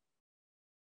slide.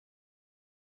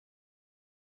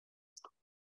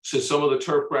 So some of the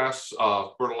turf grass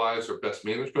fertilizer best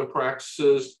management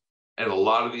practices, and a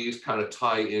lot of these kind of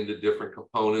tie into different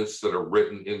components that are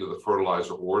written into the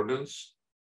fertilizer ordinance.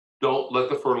 don't let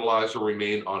the fertilizer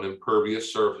remain on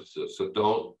impervious surfaces. So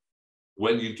don't,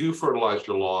 when you do fertilize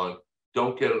your lawn,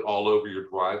 don't get it all over your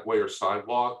driveway or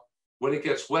sidewalk. When it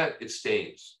gets wet, it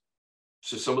stains.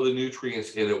 So some of the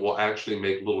nutrients in it will actually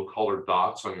make little colored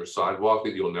dots on your sidewalk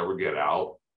that you'll never get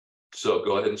out. So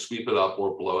go ahead and sweep it up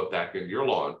or blow it back into your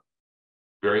lawn.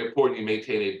 Very important, you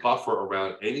maintain a buffer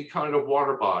around any kind of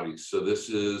water bodies. So this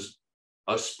is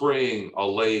a spring, a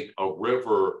lake, a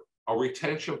river, a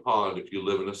retention pond if you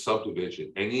live in a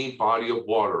subdivision. Any body of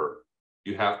water,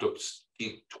 you have to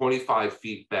keep 25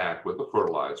 feet back with the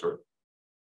fertilizer.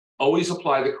 Always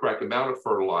apply the correct amount of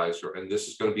fertilizer, and this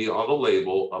is going to be on the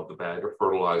label of the bag of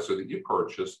fertilizer that you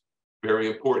purchase. Very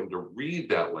important to read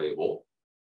that label.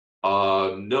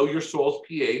 Know your soil's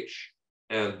pH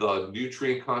and the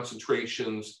nutrient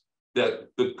concentrations that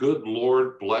the good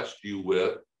Lord blessed you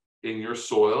with in your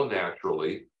soil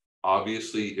naturally.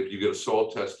 Obviously, if you get a soil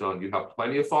test done, you have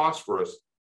plenty of phosphorus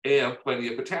and plenty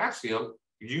of potassium.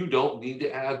 You don't need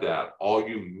to add that. All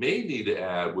you may need to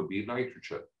add would be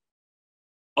nitrogen.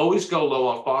 Always go low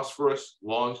on phosphorus.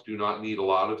 Lawns do not need a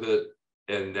lot of it.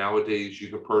 And nowadays you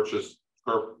can purchase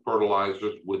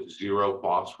fertilizers with 0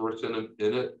 phosphorus in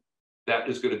it. That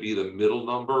is going to be the middle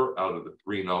number out of the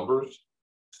 3 numbers.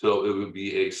 So it would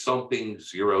be a something,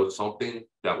 0 something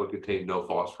that would contain no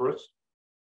phosphorus.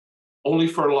 Only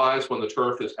fertilize when the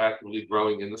turf is actively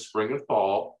growing in the spring and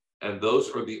fall. And those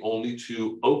are the only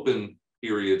 2 open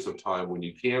periods of time when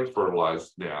you can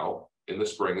fertilize now in the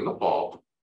spring and the fall.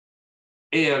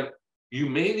 And you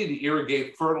may need to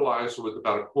irrigate fertilizer with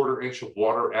about 1/4 inch of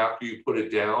water after you put it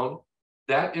down.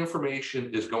 That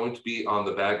information is going to be on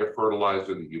the bag of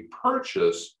fertilizer that you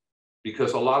purchase,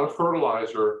 because a lot of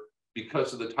fertilizer,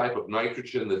 because of the type of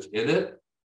nitrogen that's in it,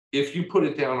 if you put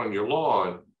it down on your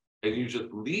lawn and you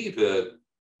just leave it,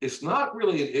 it's not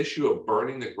really an issue of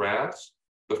burning the grass.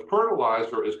 The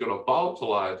fertilizer is going to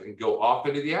volatilize and go off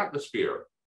into the atmosphere.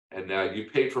 And now you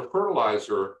paid for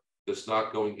fertilizer that's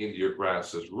not going into your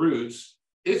grass's roots.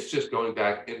 It's just going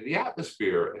back into the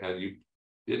atmosphere, and you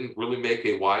didn't really make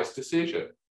a wise decision.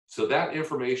 So that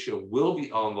information will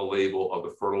be on the label of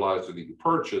the fertilizer that you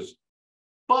purchase,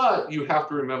 but you have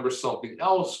to remember something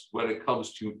else when it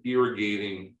comes to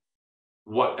irrigating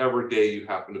whatever day you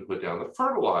happen to put down the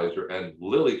fertilizer, and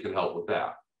Lilly can help with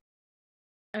that.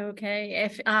 Okay,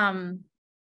 if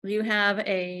you have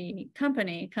a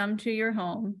company come to your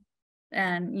home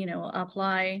and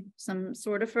apply some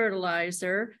sort of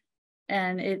fertilizer,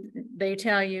 and they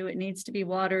tell you it needs to be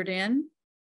watered in.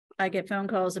 I get phone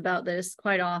calls about this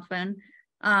quite often.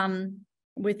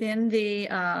 Within the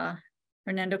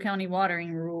Hernando County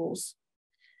watering rules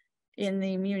in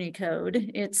the Muni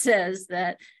Code, it says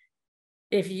that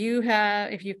if you're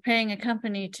paying a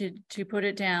company to put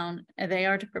it down, they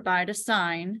are to provide a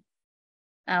sign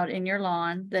out in your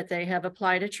lawn that they have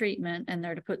applied a treatment, and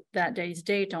they're to put that day's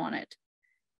date on it.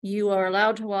 You are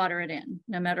allowed to water it in,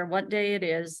 no matter what day it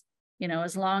is,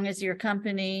 as long as your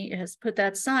company has put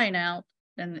that sign out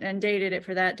and dated it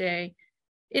for that day.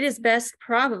 It is best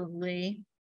probably,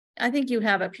 I think you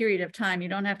have a period of time, you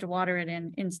don't have to water it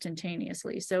in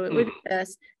instantaneously. So it would be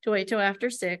best to wait till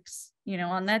after 6,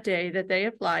 on that day that they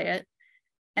apply it,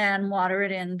 and water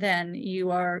it in. Then you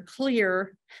are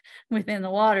clear within the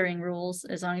watering rules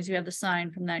as long as you have the sign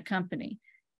from that company.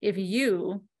 If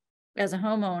you, as a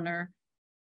homeowner,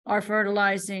 are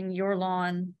fertilizing your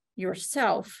lawn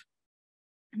yourself,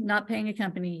 not paying a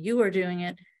company, you are doing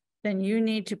it, then you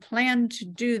need to plan to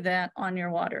do that on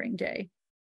your watering day.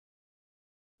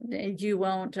 You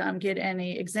won't get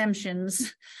any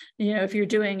exemptions, if you're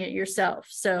doing it yourself.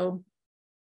 So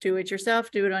do it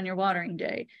yourself, do it on your watering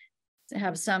day.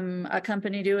 Have a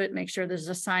company do it, make sure there's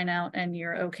a sign out, and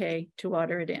you're okay to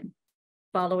water it in,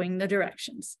 following the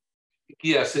directions.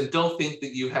 Yes, and don't think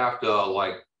that you have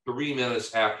to 3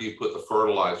 minutes after you put the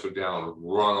fertilizer down,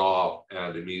 run off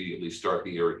and immediately start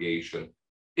the irrigation.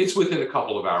 It's within a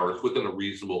couple of hours, within a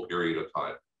reasonable period of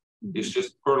time. Mm-hmm. It's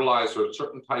just fertilizer,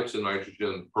 certain types of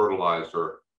nitrogen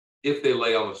fertilizer, if they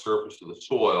lay on the surface of the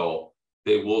soil,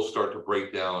 they will start to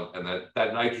break down, and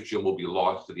that nitrogen will be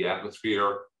lost to the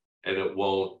atmosphere, and it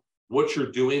won't. What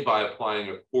you're doing by applying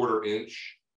 1/4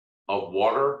 inch of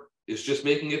water is just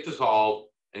making it dissolve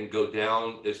and go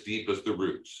down as deep as the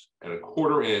roots. And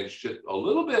 1/4 inch, just a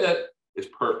little bit, is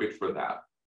perfect for that.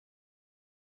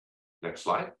 Next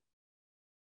slide.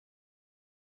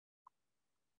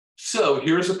 So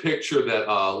here's a picture that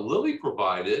Lilly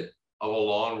provided of a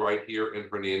lawn right here in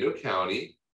Hernando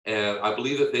County. And I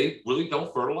believe that they really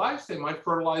don't fertilize. They might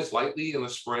fertilize lightly in the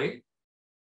spring.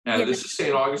 And this is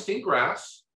St. Augustine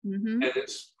grass. And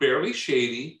it's fairly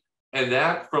shady. And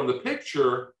that, from the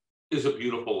picture, is a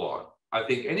beautiful lawn. I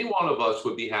think any one of us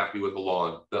would be happy with a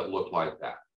lawn that looked like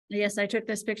that. Yes, I took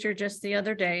this picture just the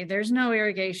other day. There's no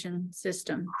irrigation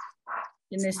system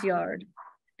in this yard.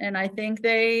 And I think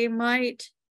they might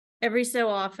every so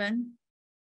often,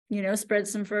 you know, spread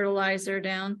some fertilizer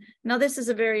down. Now, this is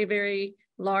a very, very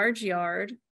large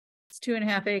yard. It's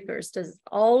 2.5 acres. Does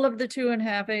all of the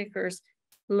 2.5 acres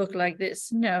look like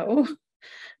this? No,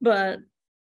 but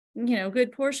you know,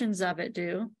 good portions of it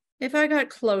do. If I got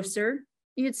closer,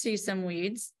 you'd see some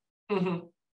weeds. Mm-hmm.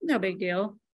 No big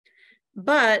deal.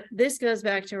 But this goes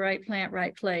back to right plant,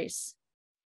 right place.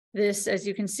 This, as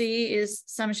you can see, is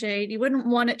some shade. You wouldn't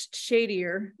want it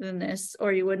shadier than this,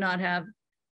 or you would not have,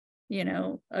 you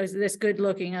know, this good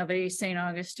looking of a St.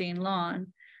 Augustine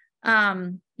lawn.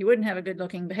 You wouldn't have a good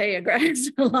looking Bahia grass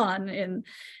lawn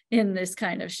in this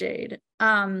kind of shade.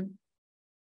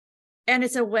 And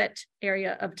it's a wet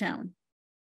area of town.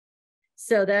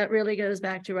 So that really goes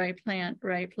back to right plant,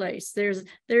 right place.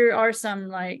 There are some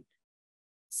like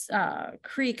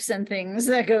creeks and things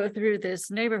that go through this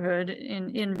neighborhood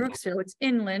in Brooksville. It's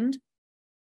inland,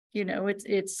 you know,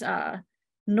 it's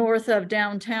north of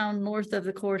downtown, north of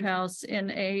the courthouse, in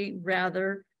a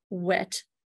rather wet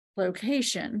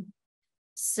location.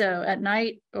 So at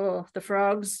night, oh, the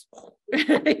frogs.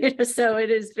 So it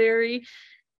is very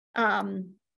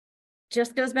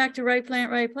just goes back to right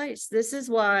plant, right place. This is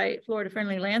why Florida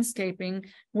Friendly Landscaping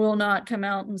will not come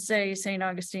out and say St.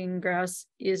 Augustine grass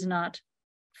is not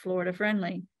Florida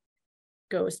friendly.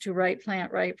 Goes to right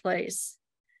plant, right place.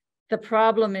 The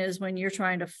problem is when you're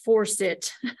trying to force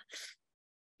it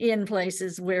in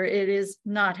places where it is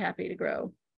not happy to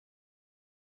grow.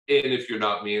 And if you're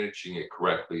not managing it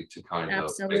correctly to kind of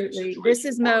absolutely, this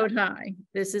is mowed high.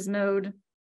 This is mowed,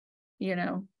 you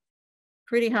know,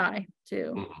 pretty high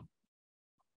too. Mm-hmm.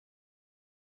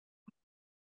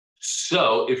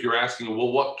 So if you're asking,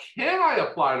 well, what can I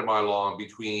apply to my lawn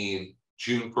between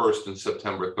June 1st and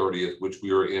September 30th, which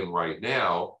we are in right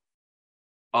now,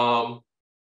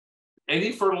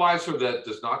 any fertilizer that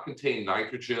does not contain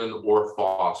nitrogen or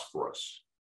phosphorus.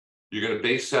 You're going to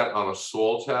base that on a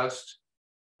soil test.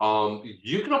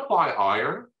 You can apply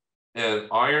iron, and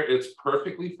iron, it's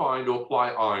perfectly fine to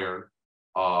apply iron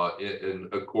in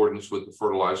accordance with the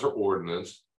fertilizer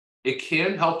ordinance. It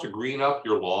can help to green up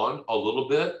your lawn a little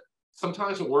bit.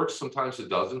 Sometimes it works, sometimes it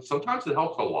doesn't. Sometimes it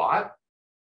helps a lot,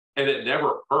 and it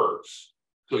never hurts.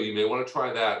 So you may want to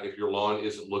try that if your lawn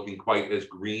isn't looking quite as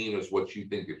green as what you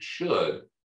think it should.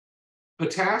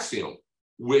 Potassium,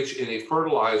 which in a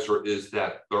fertilizer is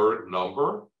that third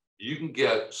number, you can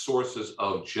get sources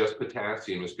of just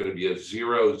potassium. It's going to be a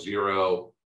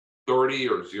 0,030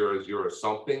 or 0,0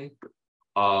 something.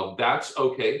 That's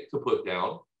okay to put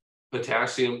down.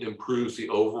 Potassium improves the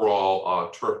overall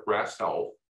turf grass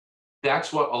health.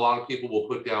 That's what a lot of people will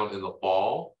put down in the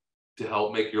fall to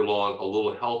help make your lawn a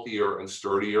little healthier and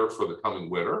sturdier for the coming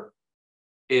winter.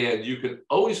 And you can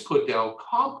always put down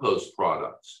compost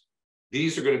products.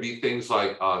 These are going to be things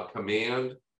like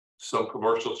Command. Some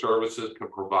commercial services can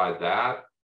provide that.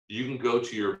 You can go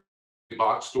to your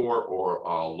box store or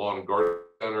lawn and garden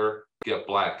center, get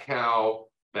Black Cow,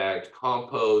 bagged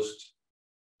compost,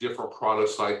 different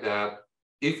products like that.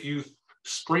 If you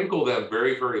sprinkle them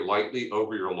very, very lightly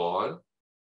over your lawn,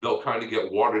 they'll kind of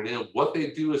get watered in. What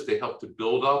they do is they help to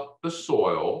build up the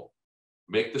soil,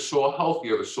 make the soil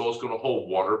healthier. The soil is going to hold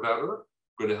water better,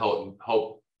 going to help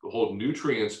hold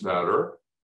nutrients better.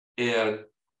 And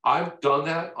I've done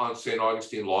that on St.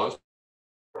 Augustine lawns,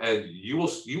 and you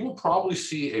will probably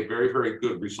see a very, very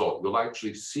good result. You'll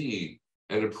actually see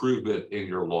an improvement in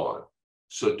your lawn.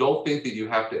 So don't think that you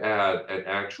have to add an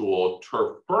actual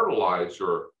turf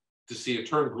fertilizer to see it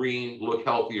turn green, look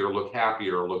healthier, look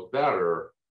happier, look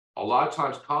better. A lot of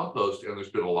times compost, and there's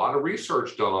been a lot of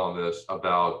research done on this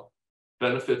about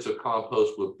benefits of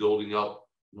compost with building up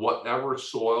whatever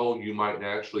soil you might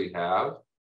naturally have.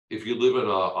 If you live in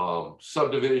a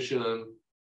subdivision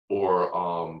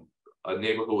or a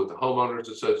neighborhood with the homeowners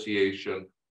association,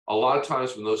 a lot of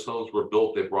times when those homes were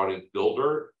built, they brought in fill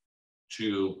dirt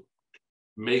to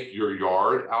make your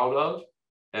yard out of.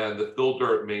 And the fill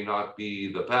dirt may not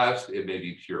be the best. It may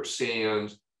be pure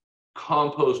sand.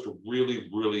 Compost really,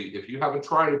 really, if you haven't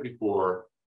tried it before,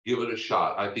 give it a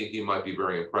shot. I think you might be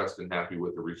very impressed and happy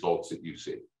with the results that you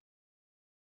see.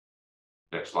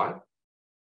 Next slide.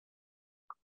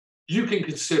 You can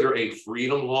consider a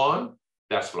freedom lawn.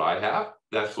 That's what I have.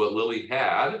 That's what Lilly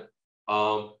had.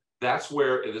 That's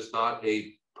where it is not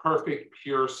a perfect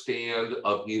pure stand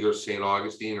of either St.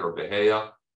 Augustine or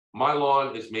Bahia. My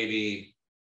lawn is maybe,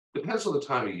 depends on the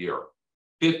time of year,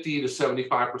 50 to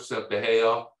 75%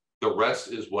 Bahia. The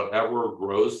rest is whatever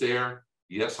grows there.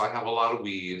 Yes, I have a lot of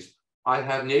weeds, I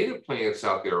have native plants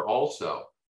out there also.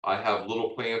 I have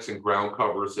little plants and ground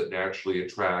covers that naturally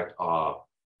attract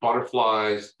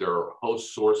butterflies. They're a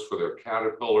host source for their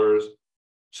caterpillars.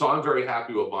 So I'm very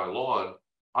happy with my lawn.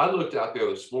 I looked out there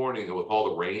this morning, and with all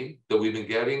the rain that we've been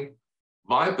getting,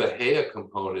 my Bahia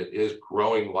component is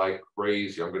growing like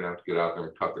crazy. I'm going to have to get out there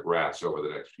and cut the grass over the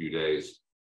next few days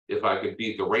if I can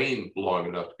beat the rain long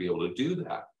enough to be able to do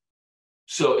that.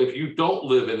 So if you don't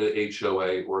live in an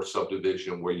HOA or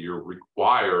subdivision where you're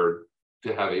required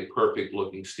to have a perfect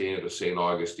looking stand of St.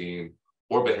 Augustine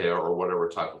or Bahia or whatever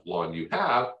type of lawn you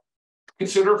have,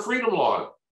 consider a freedom lawn.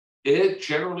 It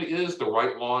generally is the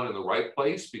right lawn in the right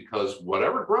place because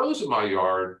whatever grows in my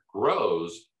yard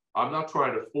grows. I'm not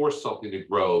trying to force something to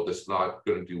grow that's not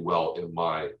going to do well in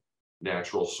my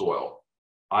natural soil.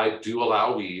 I do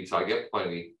allow weeds. I get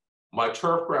plenty. My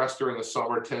turf grass during the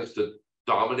summer tends to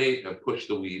dominate and push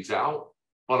the weeds out,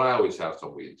 but I always have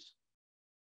some weeds.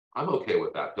 I'm okay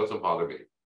with that. Doesn't bother me.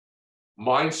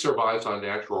 Mine survives on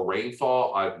natural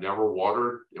rainfall. I've never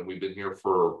watered, and we've been here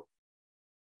for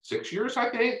 6 years, I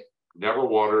think. Never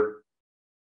watered.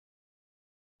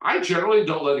 I generally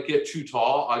don't let it get too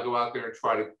tall. I go out there and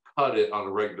try to cut it on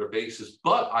a regular basis,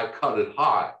 but I cut it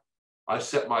high. I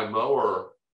set my mower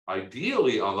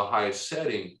ideally on the highest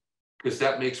setting because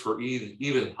that makes for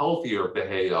even healthier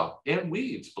Bahia and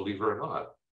weeds, believe it or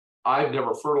not. I've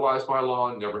never fertilized my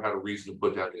lawn, never had a reason to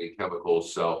put down any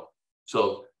chemicals.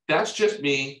 So that's just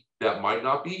me. That might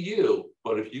not be you,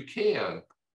 but if you can,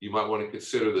 you might want to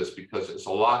consider this because it's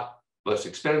a lot less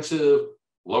expensive,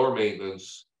 lower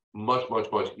maintenance, much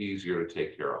easier to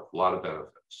take care of, a lot of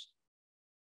benefits.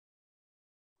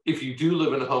 If you do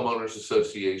live in a homeowners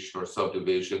association or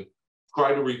subdivision,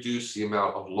 try to reduce the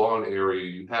amount of lawn area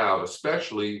you have,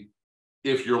 especially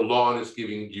if your lawn is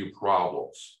giving you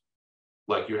problems,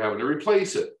 like you're having to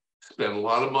replace it, spend a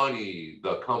lot of money,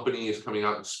 the company is coming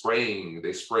out and spraying,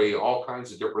 they spray all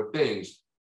kinds of different things.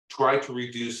 Try to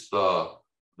reduce the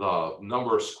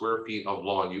number of square feet of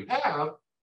lawn you have,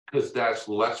 because that's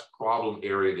less problem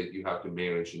area that you have to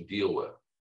manage and deal with.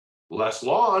 Less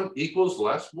lawn equals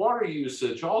less water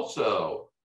usage also.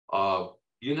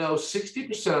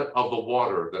 60% of the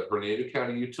water that Hernando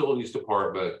County Utilities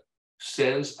Department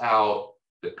sends out,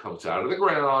 that comes out of the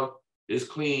ground, is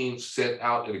clean, sent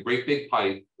out in a great big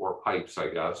pipe, or pipes, I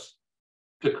guess,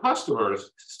 to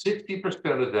customers.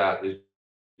 60% of that is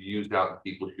used out in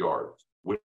people's yards,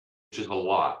 which is a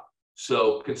lot.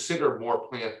 So consider more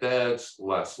plant beds,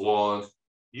 less lawns.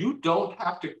 You don't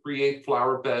have to create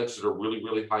flower beds that are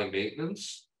really high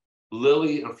maintenance.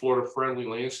 Lilly and Florida Friendly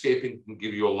Landscaping can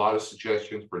give you a lot of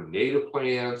suggestions for native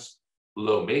plants,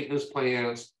 low maintenance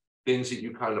plants, things that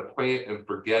you kind of plant and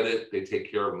forget it. They take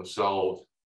care of themselves.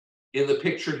 In the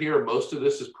picture here, most of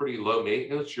this is pretty low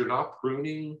maintenance. You're not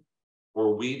pruning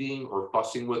or weeding or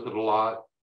fussing with it a lot.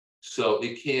 So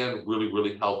it can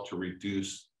really help to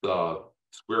reduce the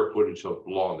square footage of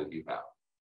lawn that you have.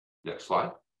 Next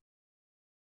slide.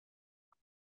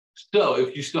 So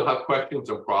if you still have questions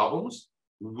and problems,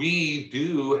 we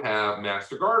do have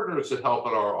master gardeners that help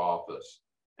at our office.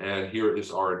 And here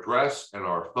is our address and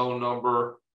our phone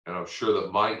number. And I'm sure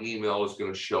that my email is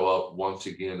going to show up once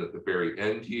again at the very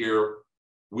end here.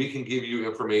 We can give you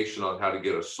information on how to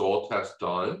get a soil test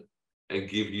done and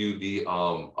give you the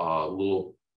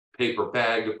little paper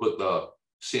bag to put the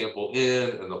sample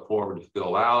in and the form to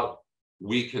fill out.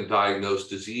 We can diagnose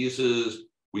diseases.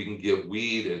 We can give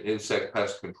weed and insect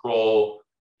pest control.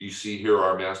 You see here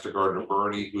our master gardener,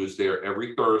 Bernie, who is there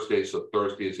every Thursday. So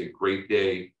Thursday is a great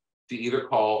day to either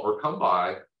call or come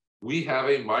by. We have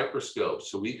a microscope,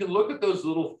 so we can look at those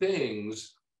little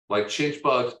things like chinch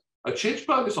bugs. A chinch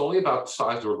bug is only about the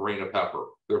size of a grain of pepper.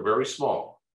 They're very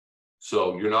small.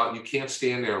 So you can't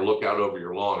stand there and look out over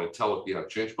your lawn and tell if you have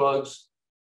chinch bugs.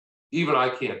 Even I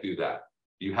can't do that.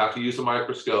 You have to use a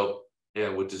microscope,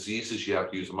 and with diseases, you have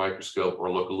to use a microscope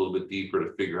or look a little bit deeper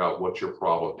to figure out what your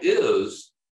problem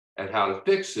is and how to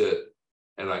fix it.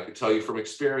 And I can tell you from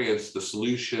experience, the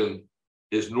solution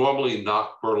is normally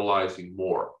not fertilizing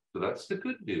more. So that's the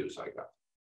good news I got.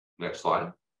 Next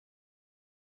slide.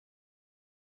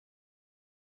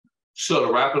 So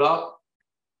to wrap it up,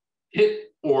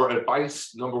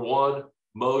 advice number one,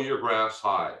 mow your grass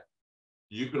high.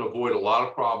 You can avoid a lot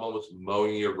of problems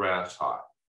mowing your grass high.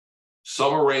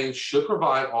 Summer rains should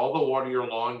provide all the water your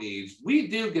lawn needs. We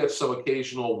do get some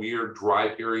occasional weird dry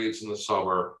periods in the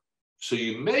summer, so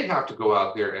you may have to go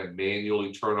out there and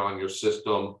manually turn on your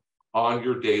system on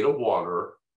your day to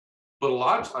water. But a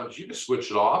lot of times you can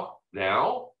switch it off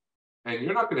now, and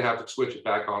you're not going to have to switch it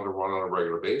back on to run on a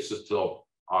regular basis till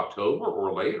October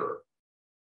or later.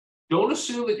 Don't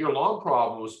assume that your lawn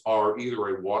problems are either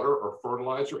a water or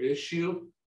fertilizer issue.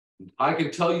 I can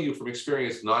tell you from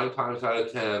experience, 9 times out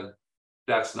of 10,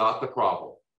 that's not the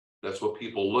problem. That's what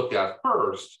people look at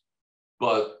first.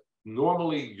 But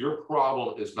normally your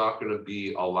problem is not going to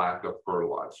be a lack of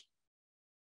fertilizer.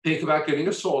 Think about getting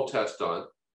a soil test done.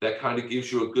 That kind of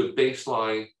gives you a good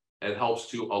baseline and helps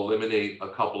to eliminate a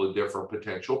couple of different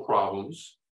potential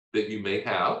problems that you may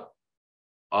have.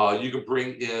 You can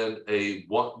bring in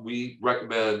what we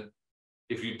recommend,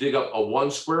 if you dig up a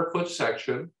 1 square foot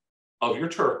section of your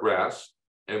turf grass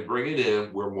and bring it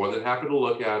in, we're more than happy to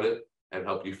look at it and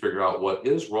help you figure out what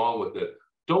is wrong with it.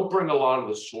 Don't bring a lot of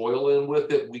the soil in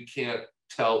with it. We can't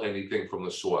tell anything from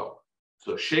the soil.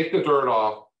 So shake the dirt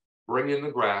off, bring in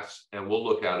the grass, and we'll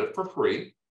look at it for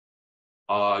free.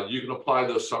 You can apply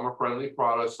those summer-friendly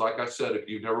products. Like I said, if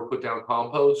you've never put down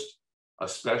compost,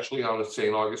 especially on a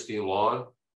St. Augustine lawn,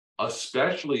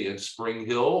 especially in Spring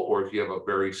Hill, or if you have a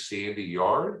very sandy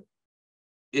yard,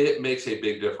 it makes a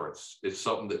big difference. It's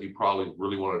something that you probably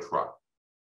really want to try.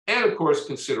 And of course,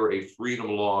 consider a freedom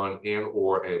lawn and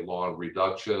or a lawn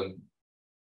reduction.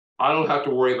 I don't have to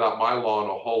worry about my lawn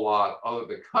a whole lot other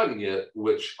than cutting it,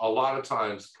 which a lot of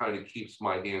times kind of keeps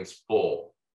my hands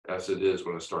full as it is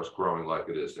when it starts growing like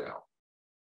it is now.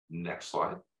 Next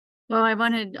slide. Well, I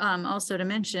wanted also to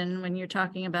mention, when you're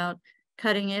talking about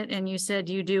cutting it, and you said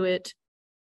you do it,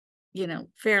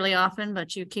 fairly often,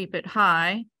 but you keep it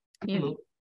high.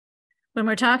 When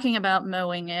we're talking about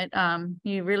mowing it,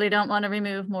 you really don't want to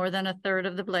remove more than 1/3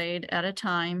 of the blade at a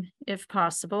time, if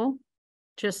possible.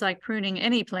 Just like pruning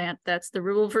any plant, that's the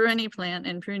rule for any plant,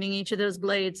 and pruning each of those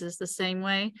blades is the same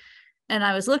way. And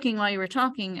I was looking while you were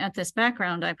talking at this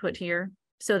background I put here.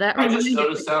 So that I just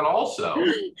noticed that also.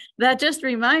 That just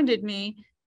reminded me,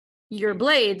 your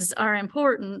blades are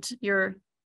important. Your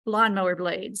lawnmower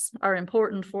blades are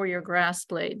important for your grass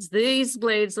blades. These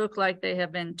blades look like they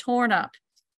have been torn up.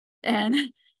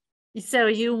 And so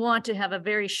you want to have a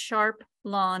very sharp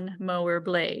lawn mower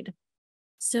blade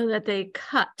so that they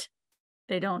cut,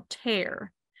 they don't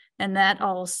tear. And that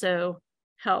also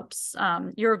helps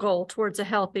your goal towards a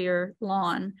healthier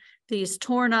lawn. These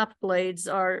torn up blades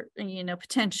are,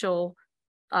 potential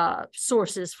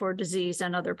sources for disease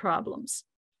and other problems.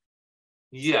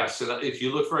 Yes, and if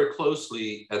you look very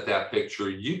closely at that picture,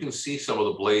 you can see some of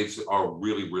the blades are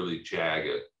really, really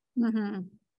jagged. Mm-hmm.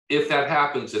 If that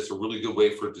happens, it's a really good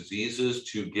way for diseases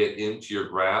to get into your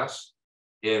grass.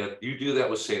 And if you do that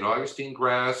with St. Augustine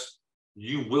grass,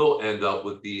 you will end up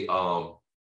with the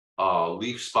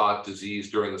leaf spot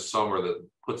disease during the summer that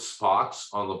puts spots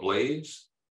on the blades.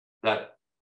 That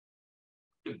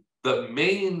the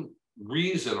main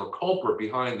reason or culprit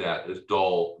behind that is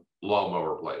dull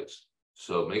lawnmower blades.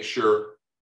 So make sure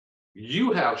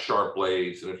you have sharp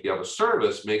blades, and if you have a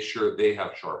service, make sure they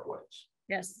have sharp blades.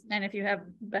 Yes, and if you have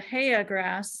Bahia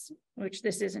grass, which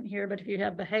this isn't here, but if you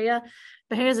have Bahia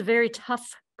is a very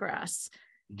tough grass.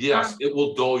 Yes, it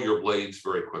will dull your blades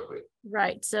very quickly.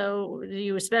 Right, so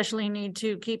you especially need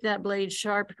to keep that blade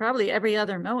sharp, probably every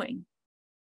other mowing.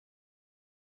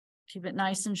 Keep it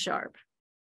nice and sharp.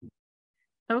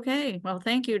 Okay, well,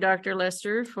 thank you, Dr.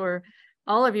 Lester, for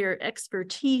all of your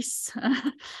expertise.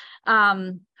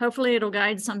 Hopefully it'll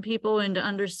guide some people into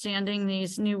understanding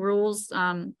these new rules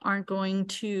aren't going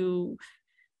to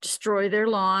destroy their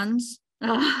lawns.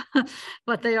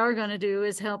 What they are going to do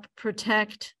is help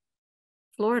protect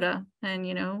Florida. And,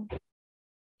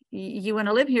 you want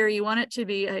to live here, you want it to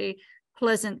be a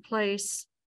pleasant place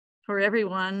for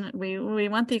everyone. We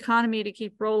want the economy to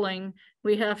keep rolling.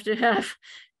 We have to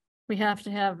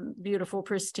have beautiful,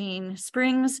 pristine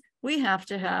springs. We have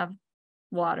to have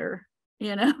water,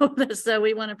 so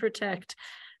we want to protect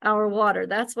our water.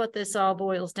 That's what this all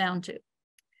boils down to.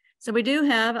 So we do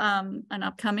have an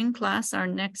upcoming class. Our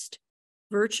next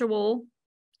virtual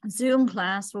Zoom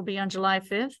class will be on July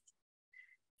 5th.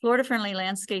 Florida Friendly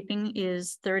Landscaping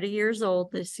is 30 years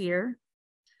old this year.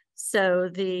 So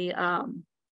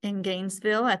in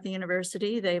Gainesville at the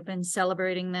university, they've been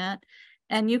celebrating that.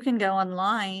 And you can go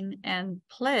online and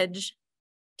pledge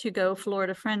to go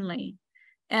Florida Friendly.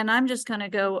 And I'm just going to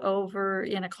go over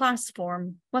in a class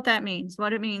form what that means,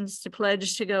 what it means to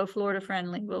pledge to go Florida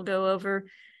Friendly. We'll go over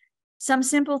some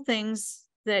simple things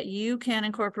that you can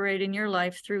incorporate in your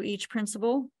life through each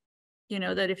principle.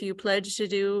 That if you pledge to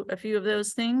do a few of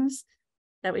those things,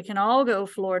 that we can all go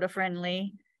Florida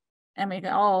Friendly, and we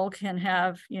all can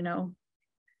have,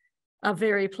 a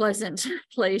very pleasant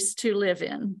place to live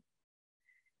in.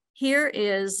 Here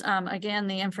is, again,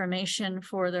 the information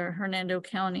for the Hernando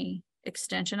County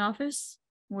Extension Office,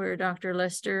 where Dr.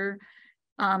 Lester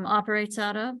operates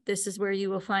out of. This is where you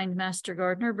will find Master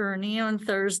Gardener Bernie on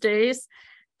Thursdays.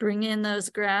 Bring in those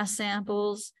grass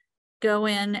samples, go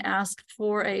in, ask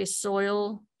for a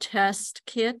soil test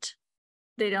kit.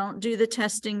 They don't do the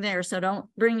testing there, so don't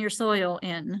bring your soil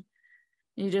in.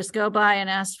 You just go by and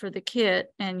ask for the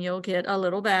kit, and you'll get a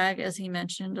little bag, as he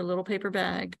mentioned, a little paper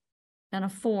bag and a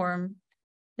form.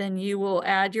 Then you will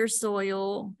add your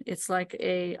soil. It's like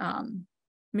a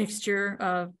mixture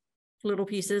of little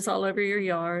pieces all over your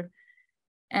yard,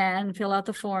 and fill out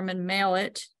the form and mail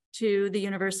it to the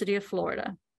University of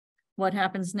Florida. What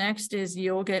happens next is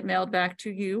you'll get mailed back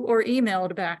to you or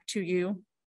emailed back to you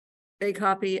a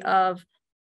copy of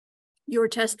your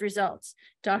test results.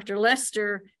 Dr.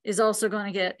 Lester is also going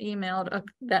to get emailed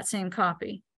that same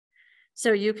copy.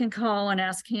 So you can call and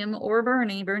ask him or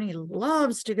Bernie. Bernie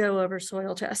loves to go over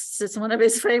soil tests. It's one of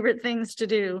his favorite things to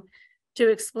do, to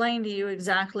explain to you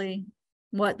exactly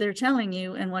what they're telling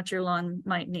you and what your lawn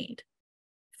might need.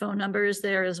 Phone number is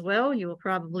there as well. You will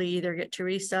probably either get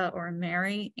Teresa or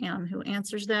Mary who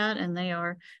answers that, and they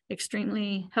are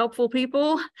extremely helpful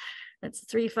people. That's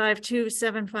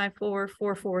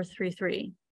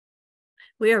 352-754-4433.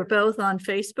 We are both on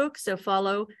Facebook, so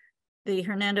follow the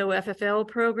Hernando FFL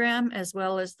program as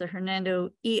well as the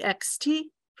Hernando EXT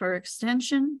for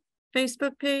extension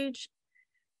Facebook page.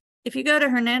 If you go to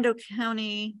Hernando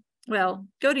County, well,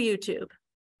 go to YouTube.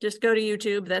 Just go to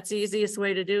YouTube. That's the easiest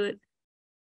way to do it.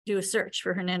 Do a search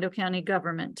for Hernando County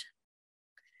government.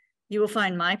 You will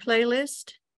find my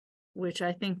playlist, which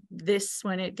I think this,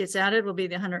 when it gets added, will be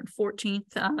the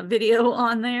 114th video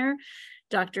on there.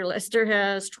 Dr. Lester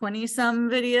has 20 some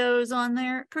videos on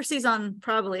there. Of course, he's on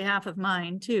probably half of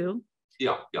mine too.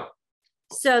 Yeah.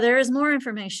 So there is more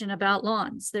information about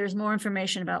lawns. There's more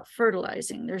information about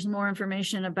fertilizing. There's more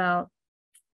information about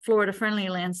Florida-friendly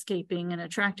landscaping and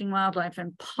attracting wildlife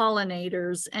and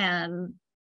pollinators and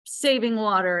saving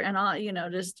water and all,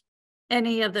 just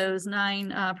any of those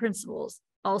 9 principles.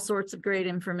 All sorts of great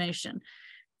information.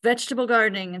 Vegetable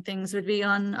gardening and things would be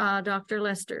on Dr.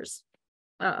 Lester's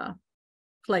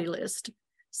playlist.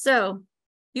 So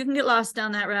you can get lost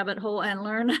down that rabbit hole and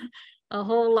learn a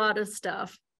whole lot of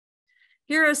stuff.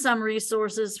 Here are some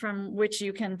resources from which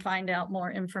you can find out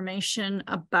more information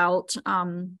about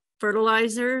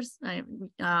fertilizers.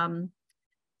 Some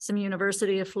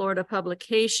University of Florida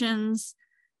publications.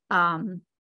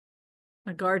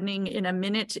 Gardening in a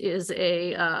Minute is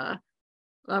a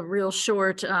real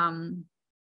short,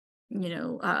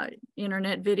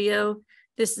 internet video.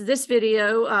 This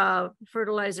video,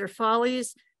 Fertilizer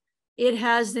Follies, it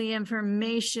has the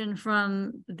information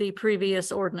from the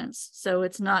previous ordinance. So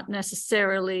it's not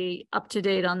necessarily up to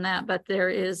date on that, but there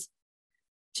is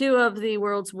 2 of the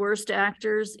world's worst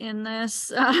actors in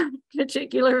this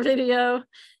particular video,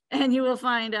 and you will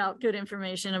find out good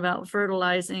information about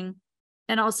fertilizing.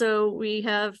 And also we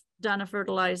have done a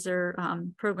fertilizer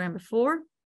program before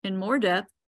in more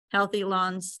depth. Healthy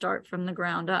lawns start from the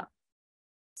ground up.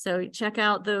 So check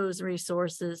out those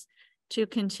resources to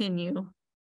continue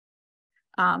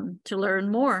to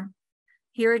learn more.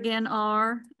 Here again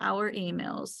are our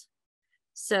emails.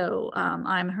 So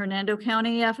I'm Hernando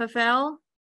County FFL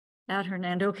at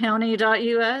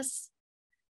hernandocounty.us,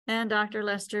 and Dr.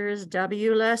 Lester is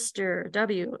WLester,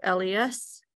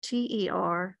 WLESTER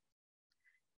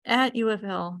at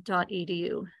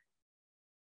ufl.edu.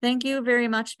 Thank you very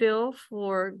much, Bill,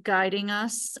 for guiding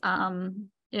us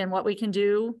in what we can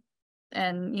do,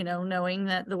 and knowing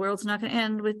that the world's not going to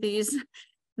end with these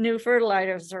new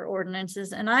fertilizer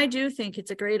ordinances. And I do think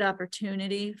it's a great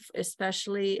opportunity,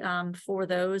 especially for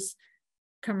those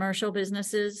commercial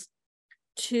businesses,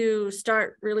 to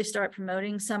really start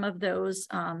promoting some of those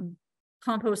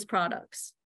compost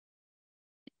products.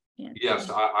 Yes,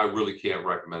 I really can't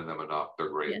recommend them enough. They're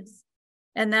great. Yes.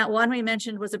 And that one we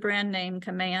mentioned was a brand name,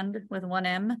 Command, with 1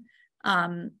 M.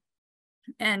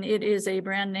 And it is a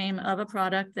brand name of a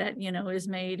product that, is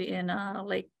made in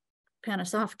Lake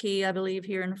Panosofkee, I believe,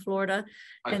 here in Florida.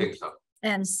 I think so.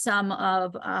 And some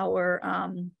of our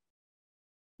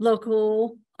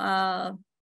local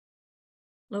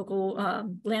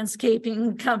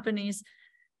landscaping companies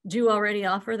do already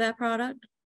offer that product.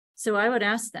 So I would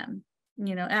ask them,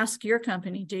 ask your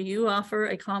company, do you offer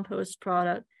a compost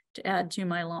product to add to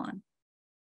my lawn?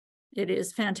 It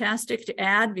is fantastic to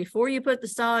add before you put the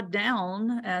sod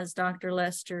down, as Dr.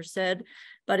 Lester said,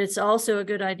 but it's also a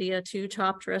good idea to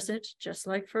top dress it, just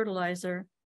like fertilizer,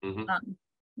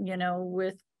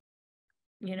 with,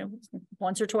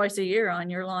 once or twice a year on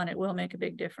your lawn. It will make a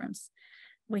big difference.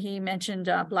 He mentioned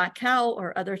black cow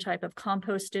or other type of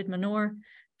composted manure.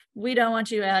 We don't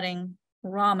want you adding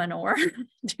raw manure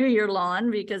to your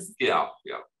lawn, because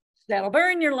that'll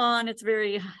burn your lawn. It's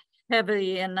very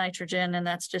heavy in nitrogen, and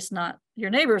that's just not, your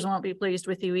neighbors won't be pleased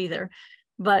with you either.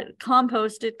 But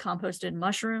composted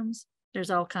mushrooms, there's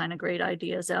all kind of great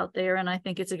ideas out there. And I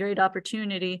think it's a great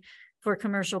opportunity for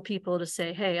commercial people to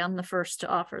say, hey, I'm the first to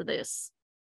offer this.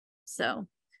 So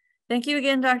thank you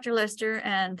again, Dr. Lester.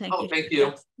 And thank you. Thank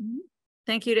you.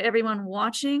 Thank you to everyone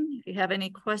watching. If you have any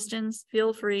questions,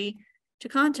 feel free to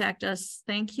contact us.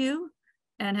 Thank you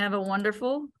and have a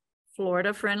wonderful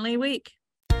Florida friendly week.